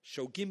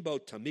 shogimbo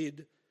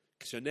tamid,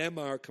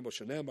 Kshanemar,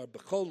 Kamoshanemar,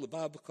 Bechol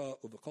Levavcha,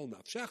 Uvechol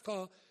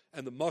Nafshecha,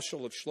 and the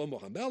mashal of Shlomo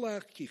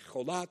HaMelech, Ki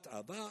Cholat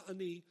Ava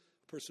Ani,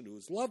 a person who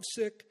is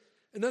lovesick.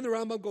 And then the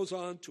Rambam goes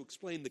on to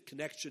explain the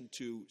connection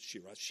to Shir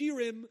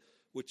HaShirim,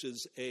 which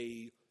is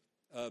a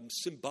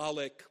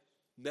symbolic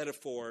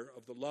metaphor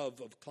of the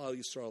love of Klal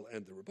Yisrael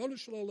and the Ribono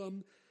Shel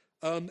Olam,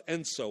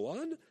 and so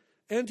on.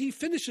 And he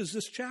finishes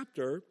this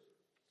chapter,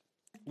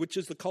 which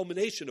is the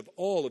culmination of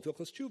all of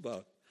Hilchos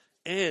Teshuva,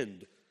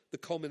 and the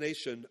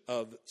culmination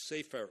of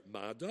Sefer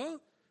Mada,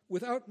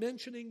 without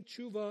mentioning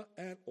tshuva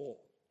at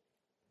all.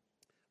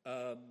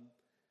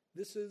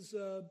 This is,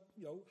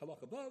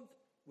 halach above,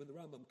 when the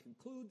Rambam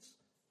concludes,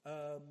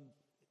 imat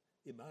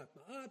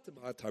ma'at,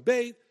 imat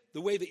harbeh,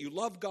 the way that you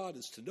love God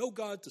is to know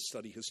God, to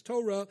study His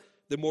Torah.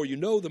 The more you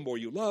know, the more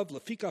you love.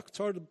 Lafikach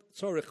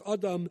tzarich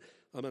adam,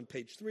 I'm on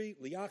page 3,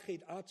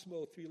 liyached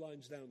atzmo, 3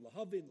 lines down,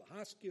 lahavin,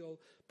 lahaskil,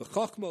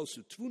 b'chachmos,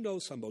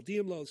 utvunos,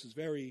 hamodim lo. This is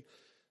very...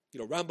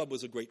 Rambam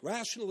was a great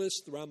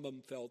rationalist. The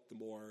Rambam felt the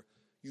more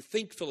you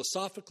think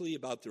philosophically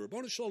about the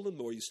Ribono Shel Olam,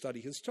 the more you study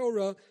his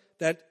Torah,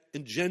 that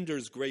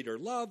engenders greater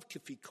love.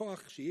 Kifi koach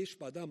sheyesh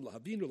b'adam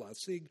lahavinu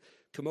la'asig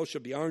kamosha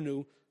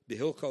bi'arnu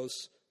b'hilchos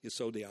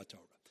yesodei HaTorah.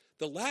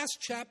 The last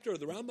chapter of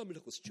the Rambam in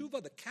Hilchos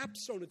Teshuva, the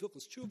capstone of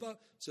Hilchos Teshuva,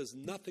 says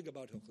nothing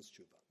about Hilchos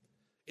Teshuva.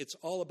 It's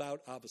all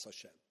about Avos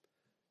Hashem.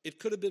 It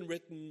could have been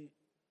written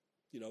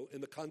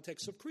in the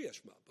context of Kriya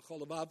Shema.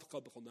 B'chol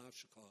levavcha, b'chol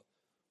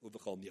nafshecha,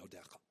 u'b'chol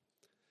miodecha.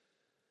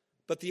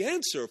 But the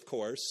answer, of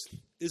course,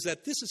 is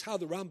that this is how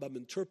the Rambam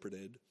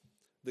interpreted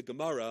the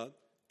Gemara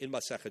in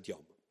Masechet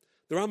Yoma.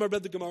 The Rambam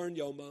read the Gemara in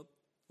Yoma,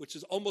 which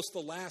is almost the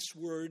last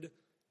word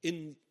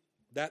in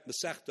that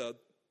Masechta.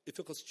 If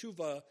Hilchos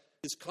Teshuva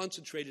is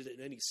concentrated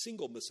in any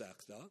single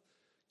Masechta,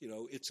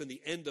 it's in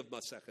the end of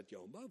Masechet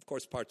Yoma. Of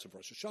course, parts of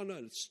Rosh Hashanah,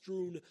 and it's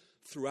strewn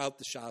throughout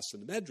the Shas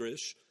and the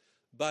Medrash.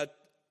 But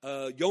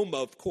Yoma,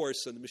 of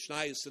course, and the Mishnah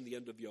is in the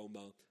end of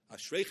Yoma.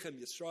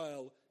 Ashreichem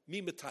Yisrael,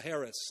 mi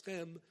metaher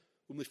eschem,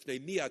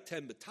 u'mifnei mi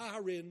atem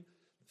metaharin,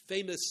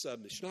 famous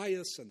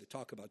Mishnayos, and they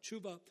talk about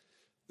Teshuva.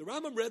 The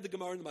Rambam read the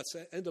Gemara in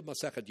the end of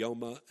Masechet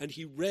Yoma, and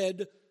he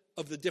read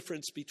of the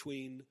difference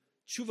between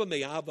Teshuva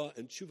Me'ava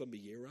and Teshuva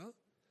Me'ira.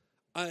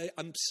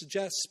 I'm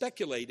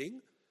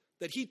speculating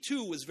that he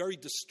too was very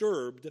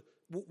disturbed.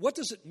 What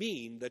does it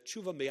mean that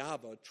Teshuva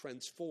Me'ava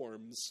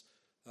transforms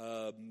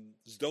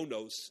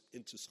Zdonos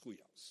into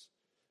Skuyos?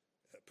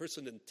 A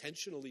person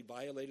intentionally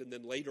violated, and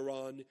then later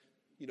on,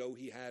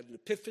 he had an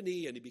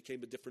epiphany and he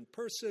became a different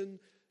person.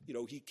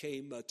 He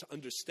came to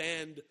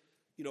understand,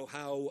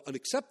 how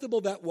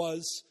unacceptable that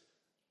was.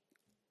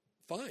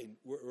 Fine,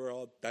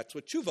 that's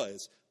what Teshuva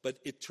is. But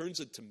it turns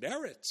into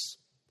merits.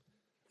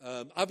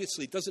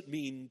 Obviously, it doesn't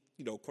mean,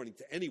 according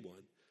to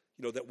anyone,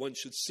 that one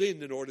should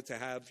sin in order to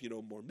have,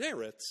 more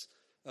merits.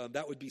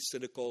 That would be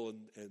cynical,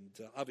 and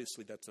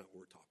obviously that's not what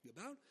we're talking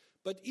about.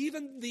 But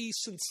even the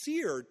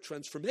sincere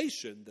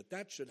transformation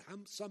that should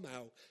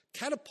somehow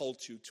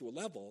catapult you to a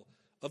level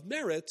of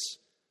merits,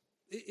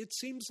 it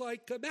seems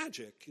like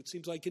magic. It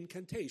seems like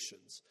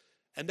incantations.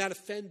 And that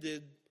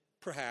offended,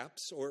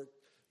 perhaps, or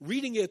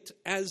reading it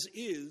as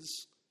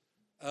is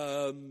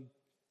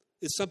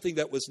something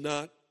that was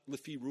not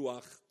Lefi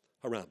Ruach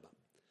HaRambam.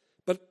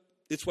 But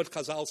it's what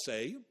Chazal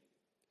say.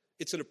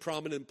 It's in a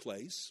prominent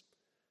place,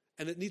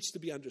 and it needs to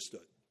be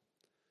understood.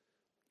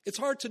 It's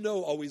hard to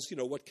know always,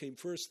 what came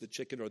first, the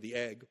chicken or the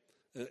egg.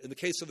 In the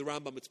case of the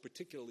Rambam, it's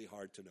particularly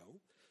hard to know.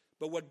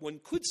 But what one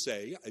could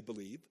say, I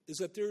believe, is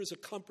that there is a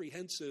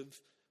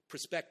comprehensive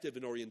perspective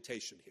and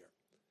orientation here.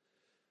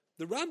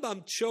 The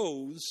Rambam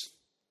chose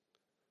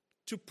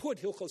to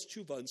put Hilchos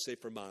Teshuva in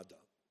Sefer Mada,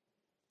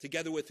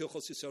 together with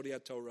Hilchos Yisodei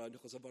HaTorah and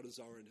Hilchos Avodah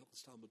Zarah and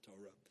Hilchos Talmud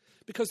Torah,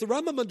 because the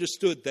Rambam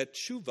understood that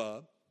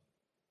Teshuva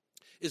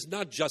is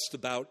not just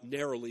about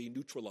narrowly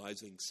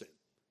neutralizing sin.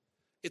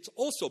 It's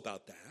also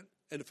about that,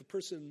 and if a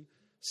person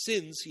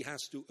sins, he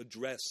has to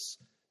address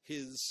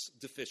his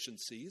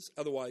deficiencies.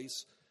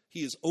 Otherwise,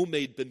 he is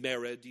omed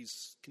b'mered,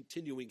 he's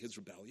continuing his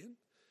rebellion.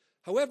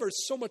 However,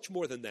 so much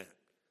more than that.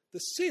 The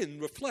sin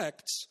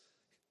reflects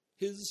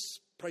his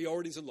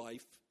priorities in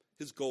life,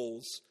 his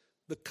goals,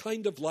 the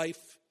kind of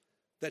life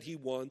that he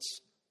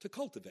wants to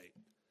cultivate.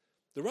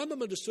 The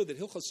Rambam understood that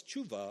Hilchos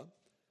Teshuva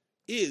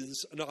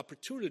is an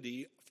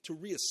opportunity to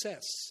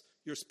reassess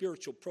your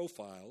spiritual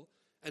profile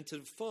and to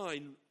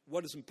define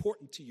what is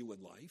important to you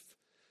in life.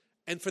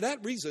 And for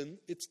that reason,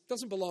 it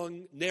doesn't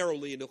belong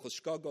narrowly in Hilchos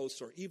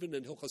Shkagos or even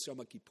in Hilchos Yom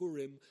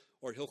Kippurim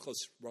or Hilchos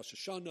Rosh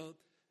Hashanah.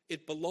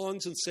 It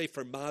belongs in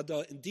Sefer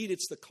Mada. Indeed,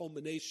 it's the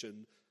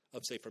culmination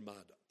of Sefer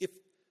Mada. If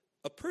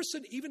a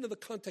person, even in the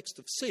context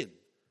of sin,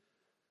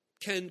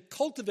 can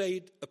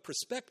cultivate a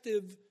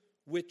perspective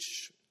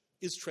which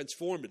is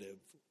transformative,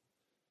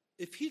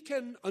 if he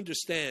can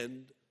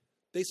understand,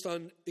 based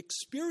on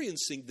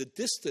experiencing the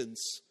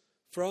distance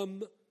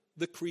from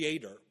the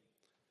Creator,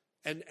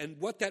 and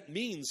what that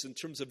means in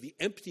terms of the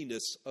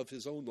emptiness of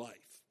his own life,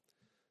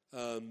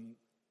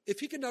 if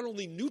he can not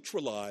only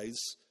neutralize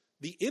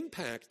the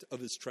impact of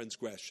his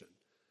transgression,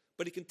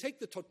 but he can take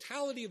the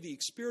totality of the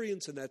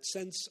experience and that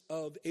sense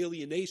of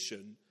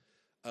alienation,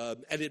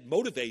 and it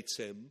motivates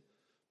him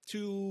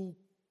to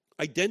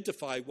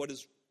identify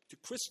to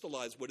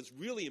crystallize what is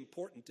really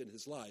important in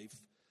his life.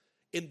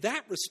 In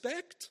that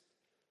respect,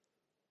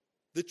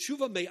 the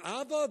Teshuva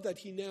Me'ava that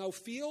he now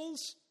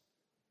feels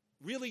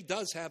really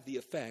does have the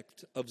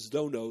effect of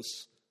Zdonos,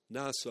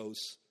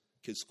 Nasos,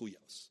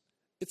 Kizkuyos.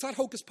 It's not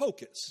hocus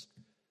pocus.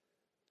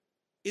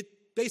 It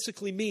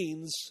basically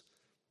means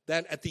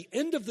that at the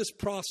end of this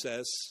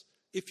process,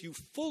 if you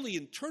fully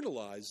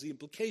internalize the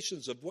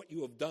implications of what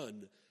you have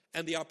done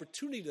and the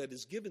opportunity that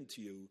is given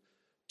to you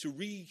to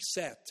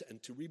reset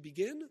and to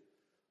rebegin,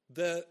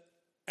 the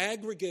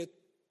aggregate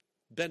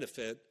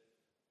benefit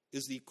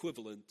is the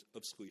equivalent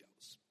of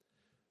Skuyos.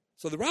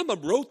 So the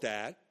Rambam wrote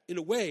that in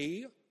a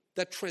way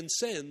that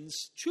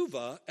transcends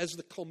Teshuva as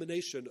the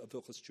culmination of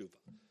Hilchos Teshuva.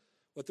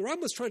 What the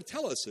Rambam is trying to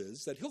tell us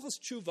is that Hilchos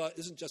Teshuva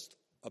isn't just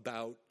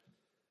about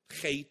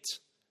Chet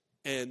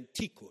and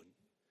Tikkun.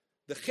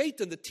 The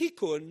Chet and the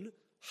Tikkun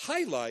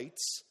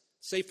highlights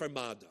Sefer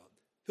Mada,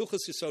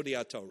 Hilchos Yisodei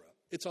HaTorah.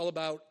 It's all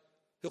about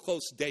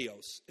Hilchos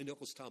Deos and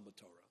Hilchos Talmud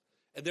Torah.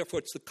 And therefore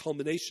it's the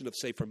culmination of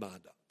Sefer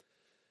Mada.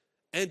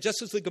 And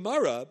just as the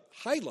Gemara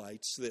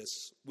highlights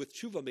this with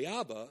Teshuva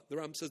Me'ava, the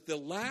Rambam says the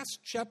last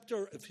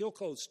chapter of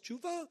Hilchos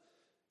Teshuva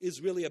is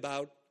really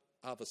about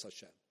Avos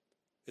Hashem.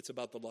 It's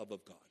about the love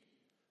of God.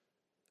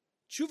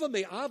 Teshuva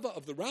Me'ava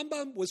of the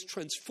Rambam was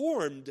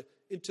transformed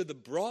into the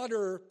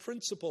broader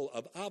principle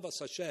of Avas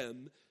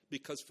Hashem,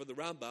 because for the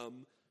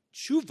Rambam,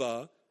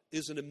 Teshuva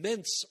is an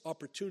immense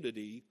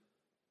opportunity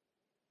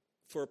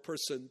for a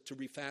person to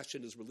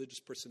refashion his religious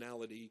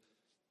personality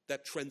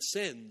that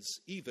transcends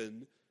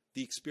even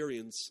the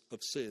experience of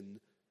sin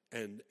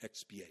and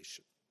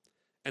expiation.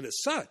 And as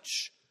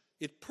such,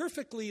 it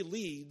perfectly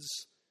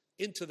leads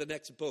into the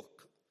next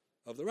book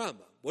of the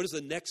Rambam. What is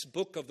the next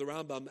book of the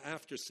Rambam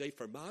after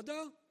Sefer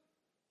Mada?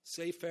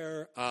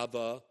 Sefer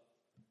Ava,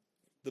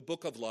 the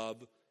book of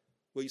love,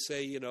 where you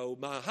say,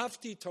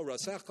 Ma'ahavti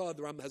Torasecha.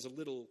 The Rambam has a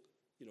little,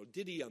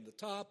 ditty on the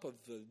top of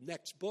the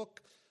next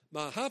book.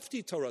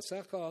 Ma'ahavti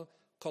Torasecha,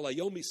 Kol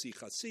Hayomi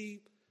Sichasi.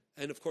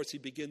 And of course, he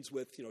begins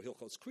with,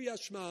 Hilchos Kriyas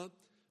Shema,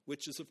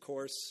 which is, of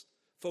course,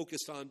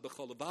 focused on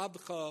B'chol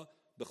Avavcha,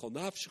 B'chol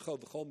Nafshecha,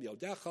 B'chol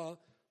Miodecha,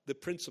 the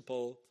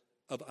principle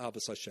of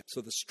Avos Hashem.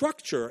 So the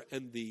structure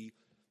and the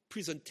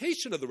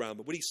presentation of the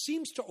Rambam, what he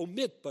seems to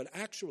omit but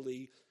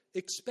actually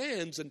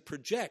expands and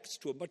projects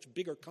to a much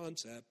bigger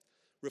concept,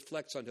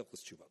 reflects on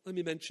Hilchos Teshuva. Let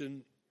me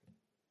mention,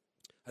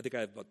 I think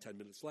I have about 10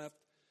 minutes left.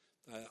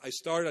 I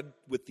started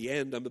with the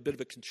end. I'm a bit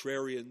of a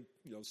contrarian.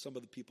 Some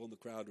of the people in the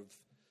crowd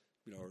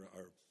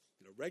are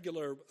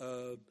regular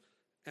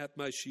at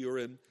my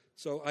shiurim.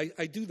 So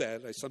I do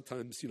that. I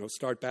sometimes,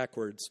 start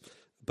backwards.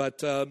 But,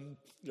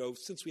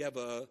 since we have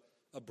a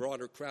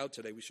broader crowd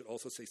today, we should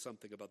also say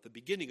something about the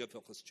beginning of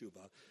Hilchos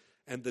Teshuva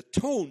and the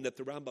tone that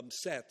the Rambam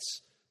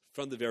sets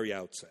from the very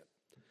outset.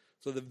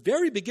 So the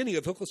very beginning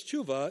of Hilchos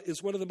Teshuva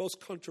is one of the most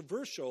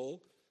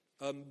controversial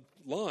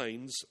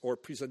lines or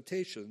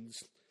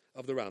presentations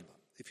of the Rambam.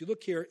 If you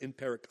look here in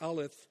Perek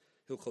Aleph,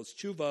 Hilchos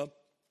Teshuva,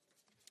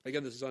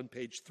 again, this is on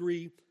page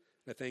 3.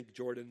 I thank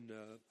Jordan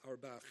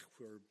Auerbach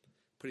for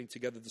putting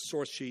together the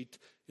source sheet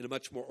in a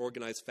much more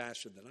organized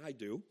fashion than I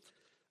do.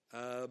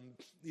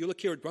 You look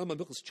here at Rambam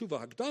Hilchos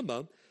Teshuva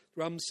Hakdama,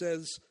 the Rambam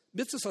says,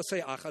 Mitzvahs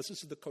Aseh Achas,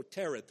 this is the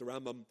koteret. The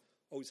Rambam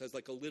always has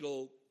like a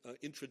little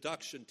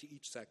introduction to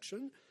each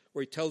section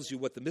where he tells you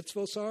what the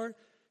mitzvahs are.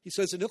 He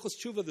says in Hilchos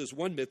Teshuva there's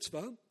one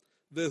mitzvah,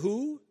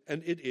 Vehu,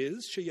 and it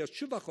is,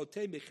 Sheyashuva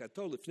Chotei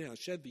Mechato Lifnei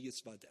Hashem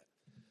V'Yisvadeh.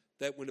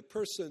 That when a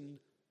person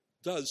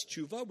does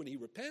tshuva, when he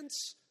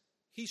repents,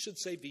 he should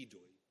say vidui.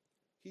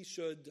 He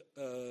should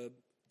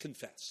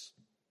confess.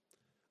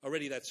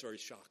 Already that's very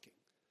shocking.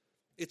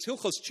 It's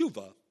Hilchos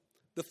Teshuva.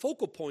 The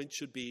focal point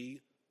should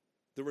be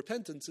the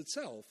repentance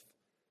itself,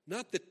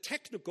 not the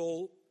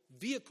technical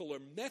vehicle or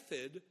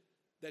method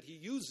that he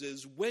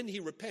uses when he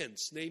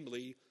repents,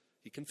 namely,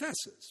 he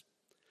confesses.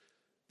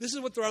 This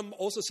is what the Rambam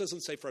also says in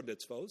Sefer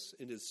Mitzvos,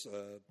 in his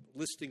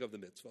listing of the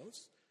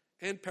mitzvos,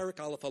 and Perek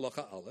Aleph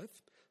Halacha Aleph.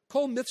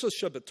 Kol mitzvos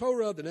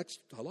shebetorah, the next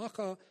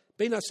halacha,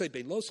 bein aseh,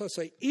 bein lo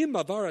aseh, im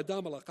avar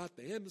adam alachat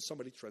mehem,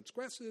 somebody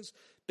transgresses,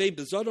 bein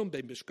bezodom,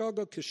 bein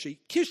bishkaga,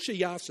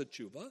 kishiyasa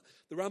tshuva.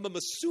 The Rambam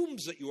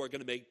assumes that you are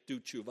going to do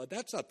tshuva.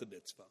 That's not the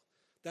mitzvah.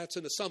 That's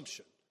an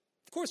assumption.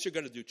 Of course you're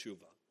going to do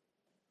tshuva.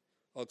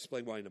 I'll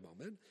explain why in a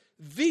moment.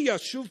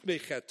 V'yashuv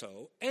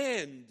mecheto,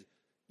 and,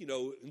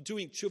 in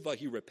doing tshuva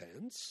he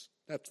repents.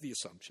 That's the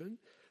assumption.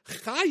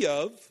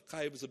 Chayav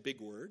is a big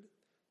word.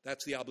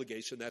 That's the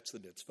obligation, that's the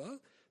mitzvah.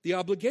 The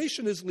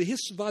obligation is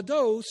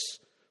lihisvados,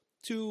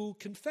 to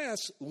confess,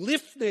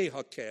 lifnei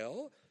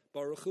hakel,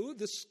 baruch hu.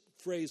 This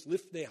phrase,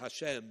 lifnei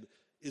Hashem,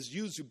 is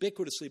used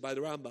ubiquitously by the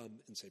Rambam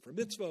in Sefer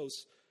Mitzvos,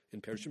 in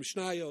Perishim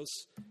Mishnayos,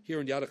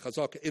 here in Yad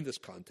HaChazaka, in this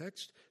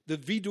context. The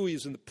vidui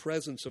is in the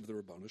presence of the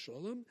Ribono Shel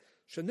Olam.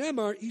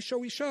 Shenemar,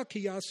 isho isha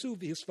ki yasu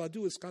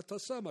v'hisvadu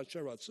iskatasam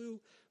asher atzu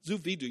zu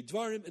vidui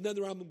dvarim. And then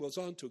the Rambam goes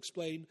on to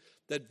explain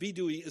that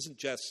vidui isn't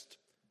just,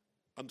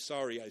 I'm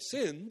sorry I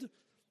sinned,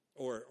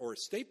 or a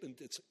statement.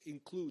 It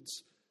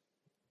includes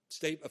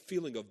a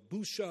feeling of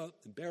busha,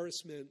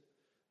 embarrassment,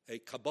 a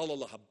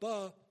kabbalah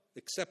lahaba,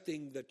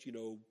 accepting that,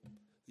 you'll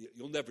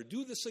never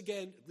do this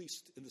again, at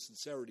least in the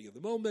sincerity of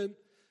the moment.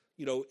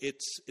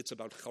 It's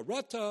about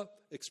charata,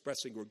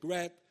 expressing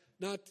regret,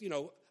 not,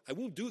 I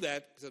won't do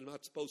that because I'm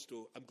not supposed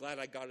to. I'm glad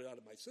I got it out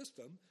of my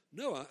system.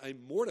 No,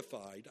 I'm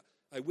mortified.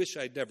 I wish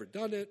I'd never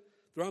done it.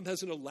 The Rambam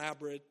has an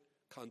elaborate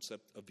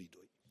concept of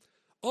vidui.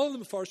 All of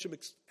the Mefarshim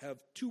have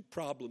two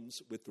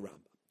problems with the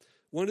Rambam.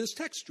 One is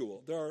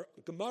textual. There are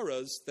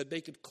Gemaras that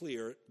make it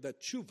clear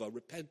that tshuva,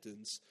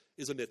 repentance,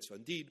 is a mitzvah.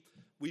 Indeed,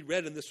 we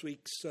read in this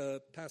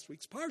past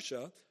week's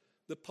Parsha,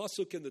 the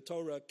pasuk in the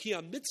Torah, Ki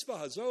mitzvah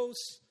hazos,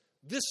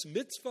 this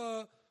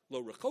mitzvah,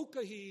 lo rechoka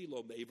hi,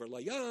 lo me'ever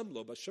layam,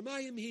 lo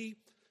bashamayim hi.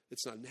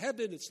 It's not in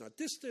heaven, it's not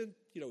distant,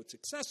 it's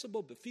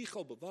accessible,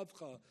 beficho,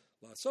 bevavcha,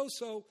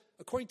 la'asoso.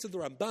 According to the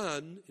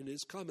Ramban, in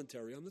his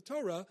commentary on the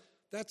Torah,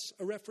 that's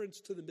a reference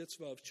to the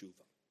mitzvah of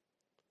tshuva.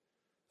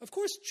 Of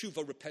course,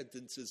 tshuva,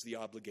 repentance, is the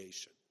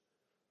obligation.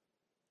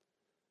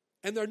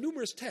 And there are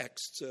numerous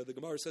texts. The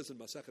Gemara says in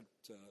Masechet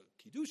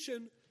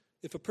Kiddushin,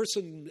 if a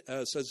person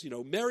says,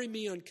 marry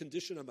me on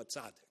condition I'm a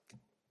tzaddik.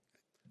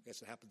 I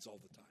guess it happens all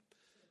the time.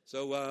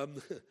 So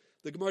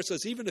the Gemara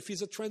says, even if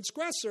he's a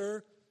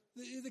transgressor,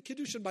 the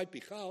Kiddushin might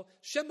be chal.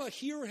 Shema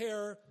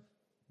hirher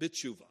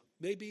b'tshuva.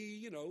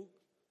 Maybe,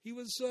 He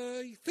was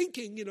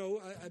thinking,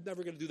 I'm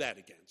never going to do that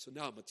again, so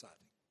now I'm a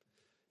tzaddik.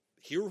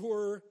 Here who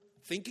are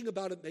thinking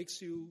about it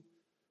makes you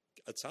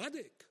a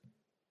tzaddik.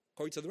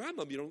 According to the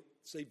Rambam, you don't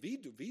say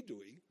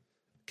vidui.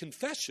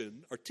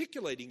 Confession,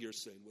 articulating your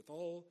sin with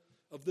all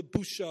of the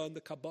busha and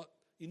the kabbat.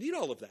 You need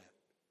all of that.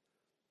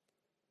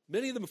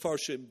 Many of the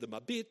Mefarshim, the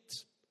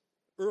Mabit,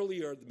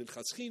 earlier, the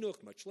Minchas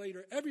Chinuch, much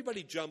later,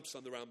 everybody jumps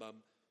on the Rambam.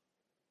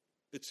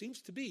 It seems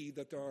to be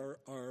that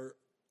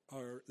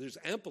there's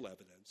ample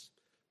evidence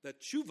that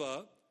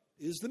tshuva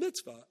is the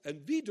mitzvah,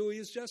 and vidui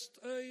is just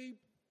a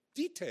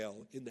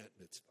detail in that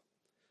mitzvah.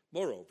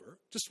 Moreover,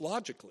 just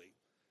logically,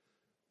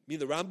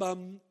 the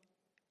Rambam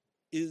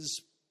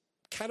is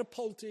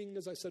catapulting,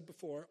 as I said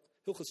before,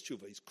 Hilchos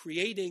Tshuva. He's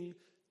creating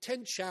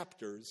 10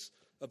 chapters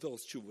of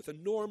Hilchos Tshuva with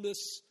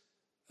enormous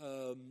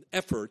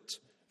effort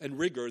and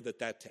rigor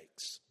that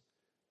takes.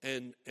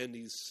 And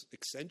he's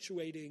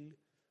accentuating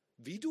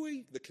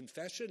vidui, the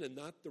confession, and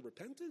not the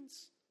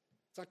repentance.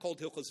 It's not called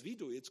Hilchos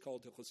Vidui, it's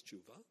called Hilchos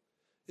Tshuva.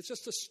 It's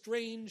just a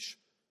strange,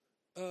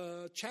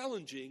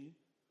 challenging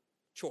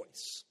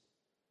choice.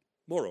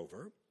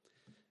 Moreover,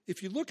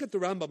 if you look at the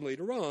Rambam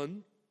later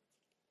on,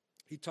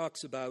 he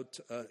talks about,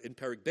 in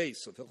Perek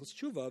Beis of Hilchos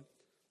Tshuva,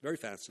 very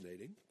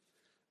fascinating,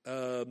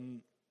 the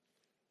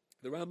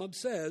Rambam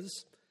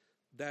says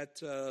that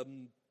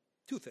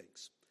two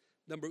things.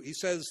 He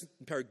says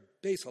in Perek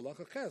Beis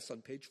Halacha Ches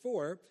on page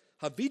 4,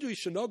 Havidui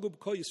shenogu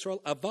b'kol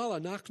Yisrael aval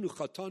anachnu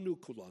chatanu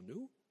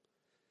kulanu.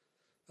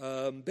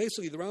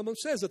 Basically, the Rambam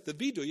says that the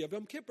vidui of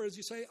Yom Kippur is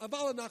you say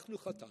aval anachnu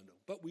chatanu,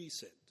 but we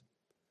sinned.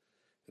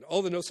 And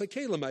all the Nosei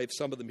Kelim, I have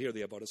some of them here,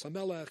 the Avodas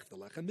HaMelech, the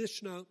Lechem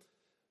Mishnah,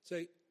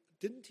 say,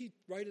 didn't he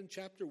write in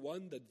chapter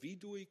 1 that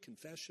vidui,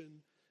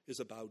 confession, is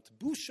about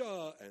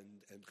busha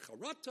and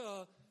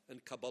charata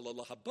and kabbalah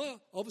lahaba?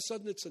 All of a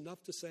sudden it's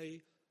enough to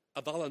say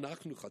aval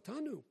anachnu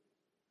chatanu.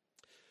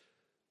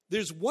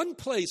 There's one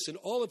place in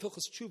all of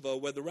Hilchos Tshuva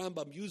where the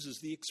Rambam uses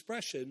the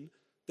expression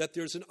that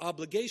there's an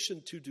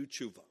obligation to do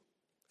tshuva,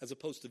 as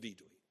opposed to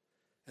vidui.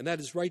 And that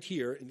is right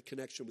here in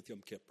connection with Yom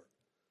Kippur.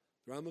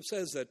 The Rambam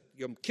says that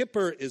Yom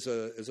Kippur is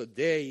a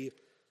day,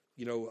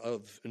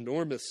 of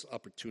enormous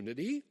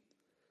opportunity.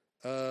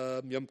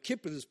 Yom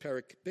Kippur is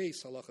Perek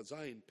Beis Halacha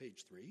Zayin,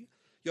 page 3.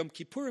 Yom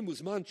Kippurim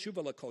uzman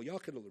tshuva lakol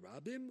yachid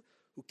u'lerabim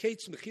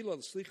u'keitz mechila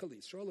l'slicha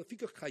l'Yisrael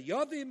lefikach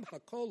chayavim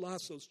hakol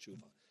lasos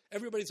tshuva.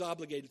 Everybody's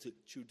obligated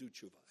to do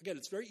tshuva. Again,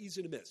 it's very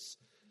easy to miss.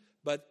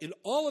 But in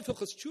all of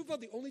Hilchos Tshuva,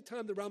 the only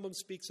time the Rambam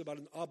speaks about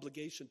an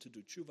obligation to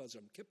do tshuva is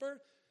Yom Kippur,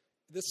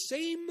 the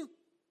same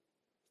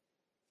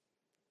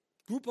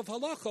group of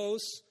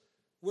halachos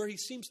where he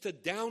seems to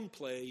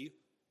downplay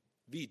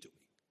vidui.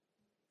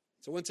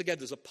 So once again,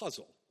 there's a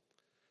puzzle.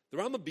 The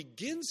Rambam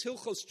begins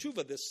Hilchos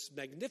Tshuva, this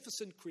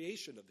magnificent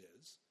creation of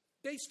his,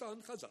 based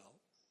on Chazal,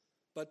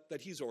 but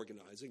that he's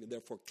organizing and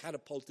therefore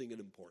catapulting in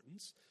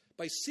importance,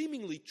 by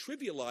seemingly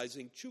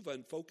trivializing tshuva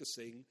and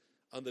focusing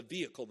on the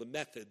vehicle, the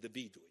method, the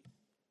vidui.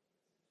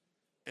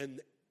 And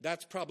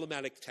that's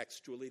problematic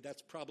textually,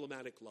 that's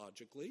problematic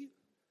logically.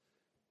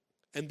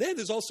 And then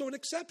there's also an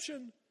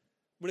exception.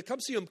 When it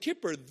comes to Yom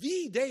Kippur,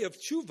 the day of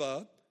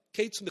tshuva,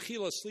 Keitz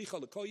Mechila Slicha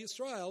L'Kol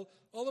Yisrael,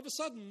 all of a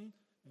sudden,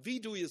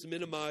 vidui is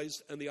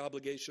minimized and the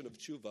obligation of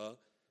tshuva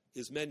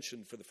is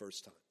mentioned for the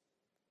first time.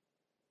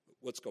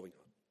 What's going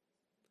on?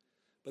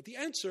 But the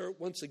answer,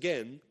 once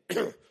again,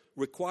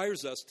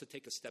 requires us to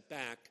take a step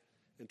back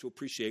and to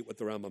appreciate what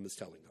the Rambam is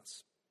telling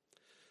us.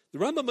 The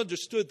Rambam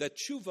understood that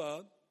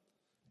tshuva,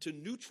 to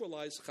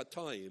neutralize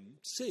chataim,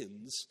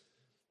 sins,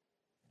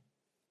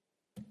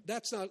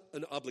 that's not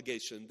an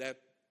obligation, that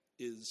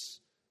is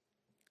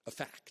a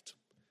fact.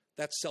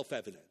 That's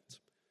self-evident.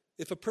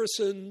 If a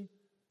person,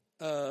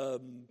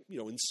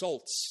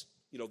 insults,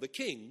 the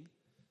king,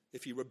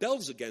 if he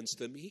rebels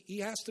against him, he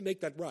has to make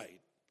that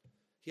right.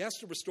 He has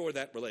to restore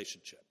that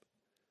relationship.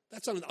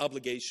 That's not an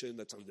obligation.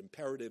 That's not an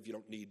imperative. You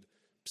don't need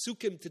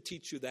psukim to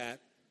teach you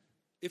that.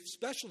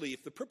 Especially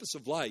if the purpose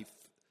of life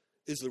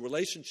is the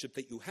relationship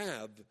that you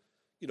have,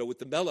 with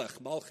the Melech,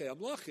 Malchei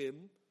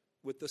Amlachim,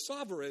 with the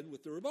sovereign,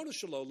 with the Ribono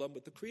Shel Olam,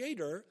 with the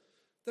Creator,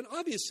 then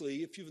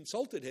obviously if you've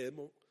insulted him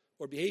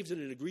or behaved in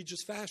an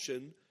egregious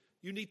fashion,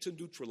 you need to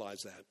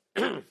neutralize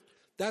that.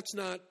 That's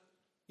not,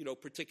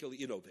 particularly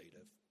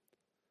innovative.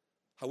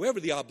 However,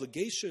 the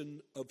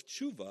obligation of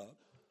tshuva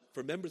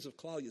for members of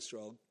Klal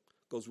Yisrael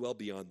goes well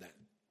beyond that.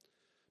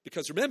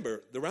 Because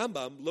remember, the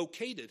Rambam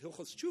located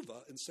Hilchos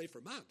Tshuva in Sefer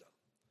Mada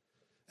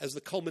as the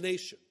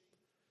culmination.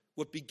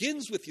 What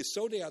begins with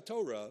Yesodei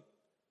HaTorah,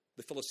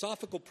 the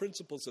philosophical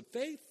principles of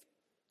faith,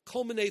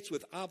 culminates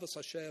with Avos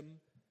Hashem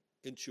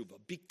in Tshuva.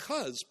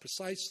 Because,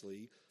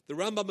 precisely, the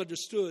Rambam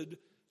understood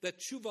that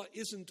Tshuva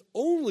isn't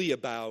only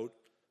about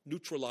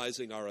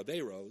neutralizing our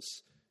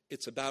Averos,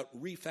 it's about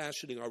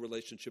refashioning our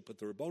relationship with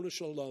the Ribono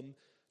Shel Olam,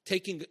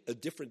 taking a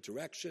different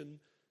direction,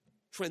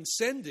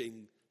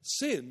 transcending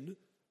sin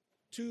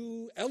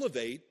to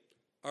elevate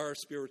our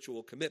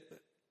spiritual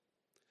commitment.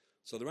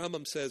 So the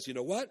Rambam says, you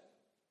know what?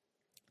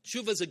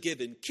 Tshuva is a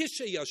given.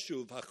 Kishe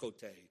yashuv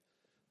hachotei.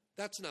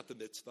 That's not the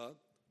mitzvah.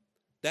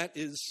 That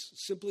is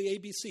simply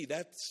ABC.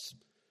 That's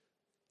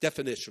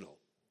definitional.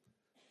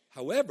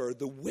 However,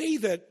 the way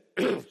that,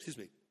 excuse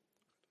me,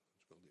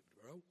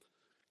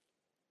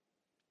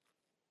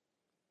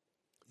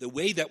 the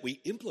way that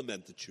we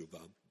implement the tshuva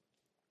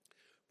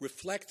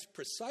reflects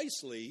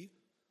precisely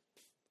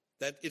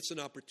that it's an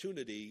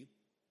opportunity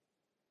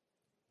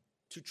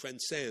to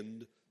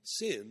transcend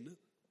sin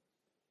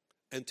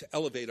and to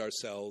elevate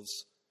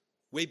ourselves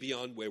way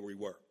beyond where we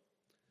were.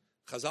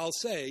 Chazal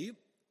say,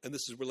 and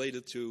this is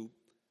related to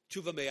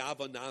tshuva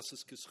me'ava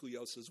nasas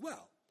kischuyos as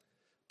well,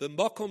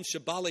 b'makom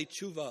shebale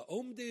tshuva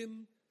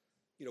omdim,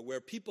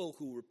 where people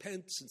who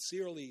repent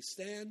sincerely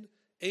stand,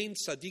 ein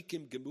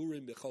tzadikim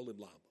gemurim mecholim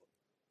lama.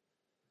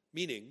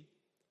 Meaning,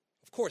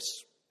 of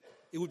course,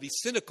 it would be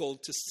cynical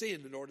to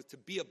sin in order to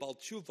be a bal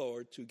tshuva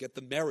or to get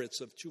the merits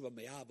of tshuva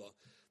me'ava.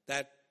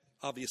 That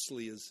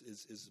obviously is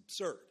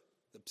absurd,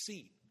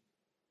 obscene.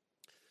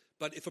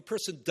 But if a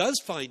person does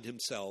find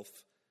himself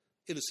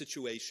in a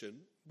situation,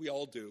 we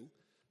all do,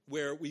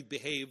 where we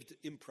behaved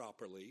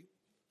improperly,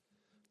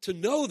 to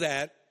know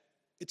that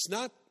it's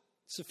not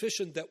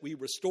sufficient that we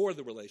restore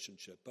the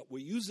relationship, but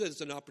we use it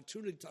as an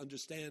opportunity to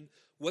understand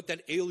what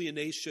that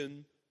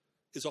alienation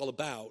is all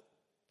about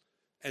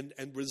and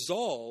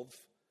resolve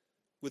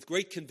with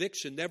great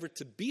conviction never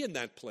to be in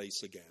that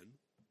place again.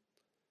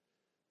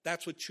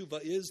 That's what tshuva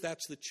is.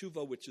 That's the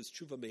tshuva which is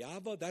tshuva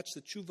me'ava. That's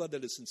the tshuva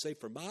that is in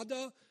Sefer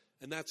Mada,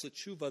 and that's the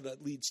tshuva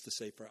that leads to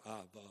Sefer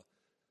Ava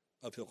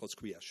of Hilchos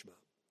Kriyas Shema.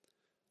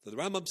 So the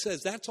Rambam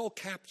says that's all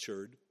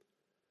captured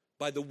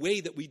by the way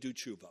that we do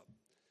tshuva.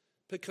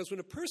 Because when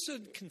a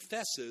person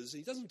confesses,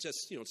 he doesn't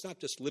just, it's not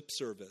just lip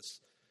service.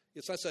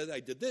 It's not saying, I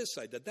did this,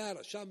 I did that,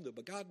 Hashamnu,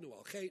 Bagadnu,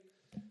 Al Chet.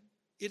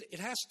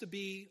 It has to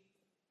be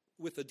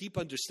with a deep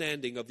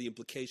understanding of the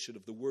implication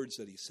of the words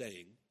that he's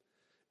saying.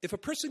 If a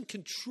person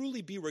can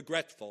truly be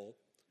regretful,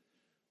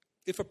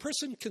 if a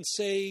person can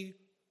say,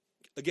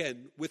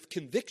 again, with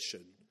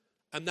conviction,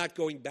 I'm not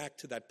going back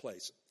to that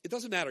place. It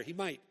doesn't matter, he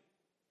might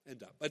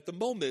end up. At the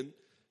moment,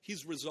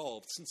 he's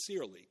resolved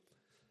sincerely.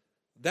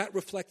 That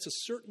reflects a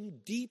certain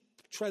deep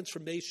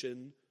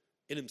transformation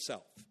in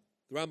himself.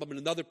 The Rambam in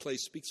another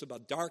place speaks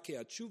about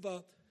darkei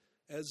tshuva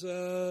as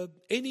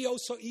eni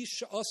osa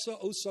ish osa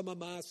osa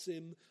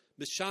mamasim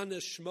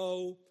mishana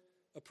shmo.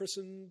 A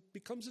person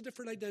becomes a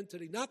different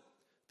identity. Not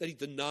that he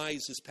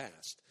denies his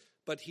past,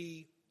 but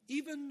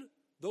even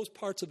those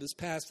parts of his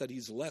past that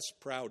he's less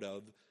proud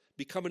of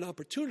become an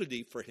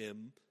opportunity for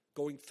him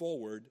going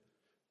forward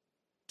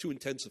to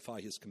intensify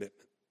his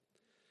commitment.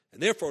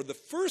 And therefore, the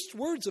first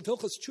words of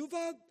Hilchos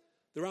Tshuva,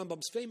 the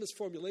Rambam's famous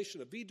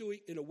formulation of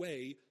vidui, in a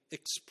way,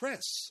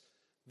 express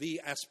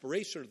the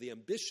aspiration or the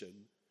ambition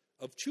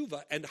of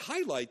tshuva and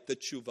highlight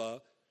that tshuva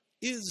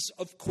is,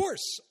 of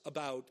course,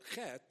 about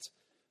chet,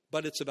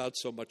 but it's about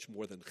so much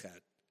more than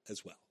chet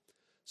as well.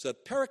 So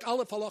Perek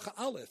Aleph Halacha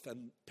Aleph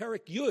and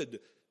Perek Yud,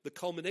 the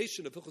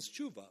culmination of Hilchos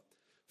Tshuva,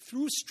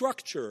 through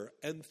structure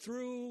and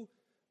through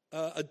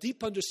a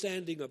deep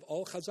understanding of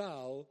all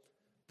Chazal,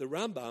 the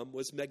Rambam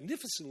was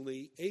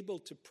magnificently able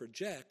to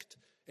project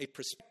a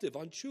perspective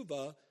on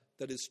tshuva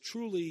that is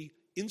truly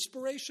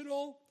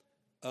inspirational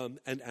and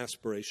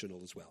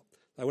aspirational as well.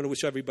 I want to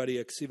wish everybody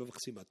a ksiva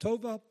v'chsima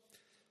tova.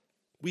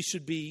 We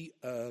should be,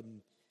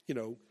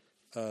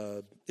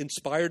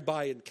 inspired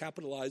by and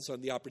capitalize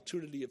on the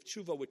opportunity of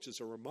tshuva, which is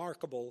a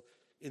remarkable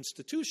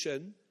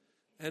institution,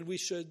 and we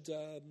should,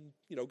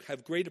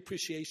 have great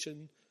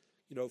appreciation,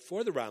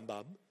 for the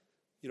Rambam,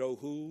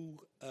 who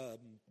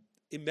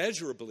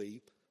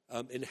immeasurably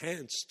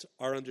enhanced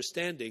our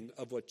understanding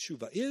of what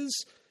tshuva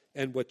is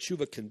and what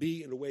tshuva can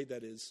be in a way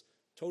that is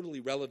totally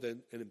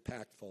relevant and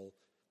impactful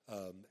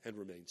and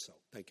remains so.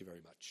 Thank you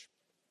very much.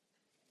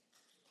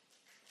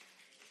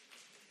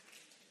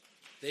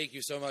 Thank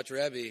you so much,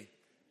 Rebbe.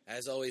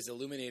 As always,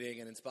 illuminating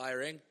and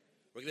inspiring.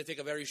 We're going to take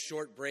a very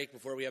short break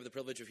before we have the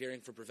privilege of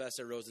hearing from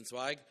Professor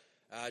Rosenzweig.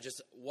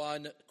 Just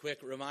one quick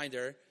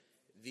reminder.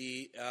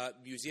 The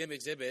museum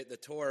exhibit, the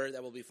tour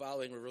that will be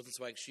following with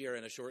Rosenzweig Shir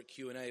and a short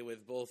Q&A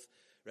with both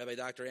Rabbi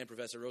Dr. and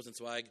Professor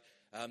Rosenzweig.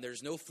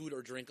 There's no food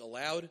or drink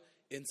allowed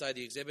inside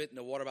the exhibit,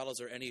 no water bottles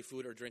or any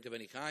food or drink of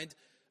any kind.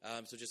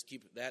 So just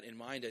keep that in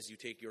mind as you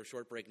take your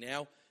short break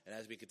now and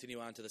as we continue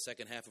on to the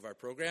second half of our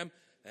program.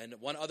 And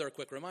one other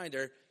quick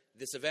reminder,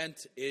 this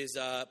event is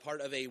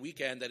part of a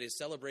weekend that is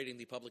celebrating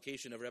the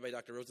publication of Rabbi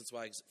Dr.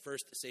 Rosenzweig's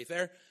first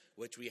Sefer,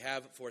 which we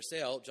have for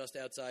sale just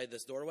outside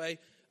this doorway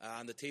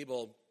on the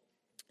table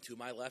to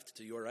my left,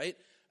 to your right.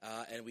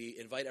 And we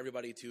invite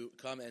everybody to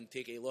come and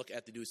take a look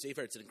at the new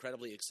Sefer. It's an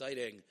incredibly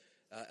exciting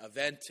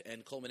event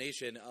and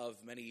culmination of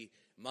many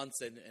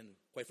months and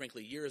quite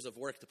frankly, years of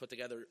work to put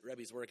together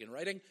Rebbe's work in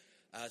writing.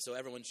 So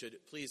everyone should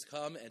please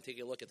come and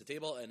take a look at the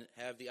table and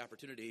have the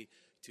opportunity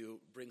to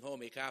bring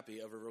home a copy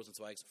of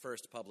Rosenzweig's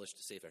first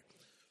published Sefer.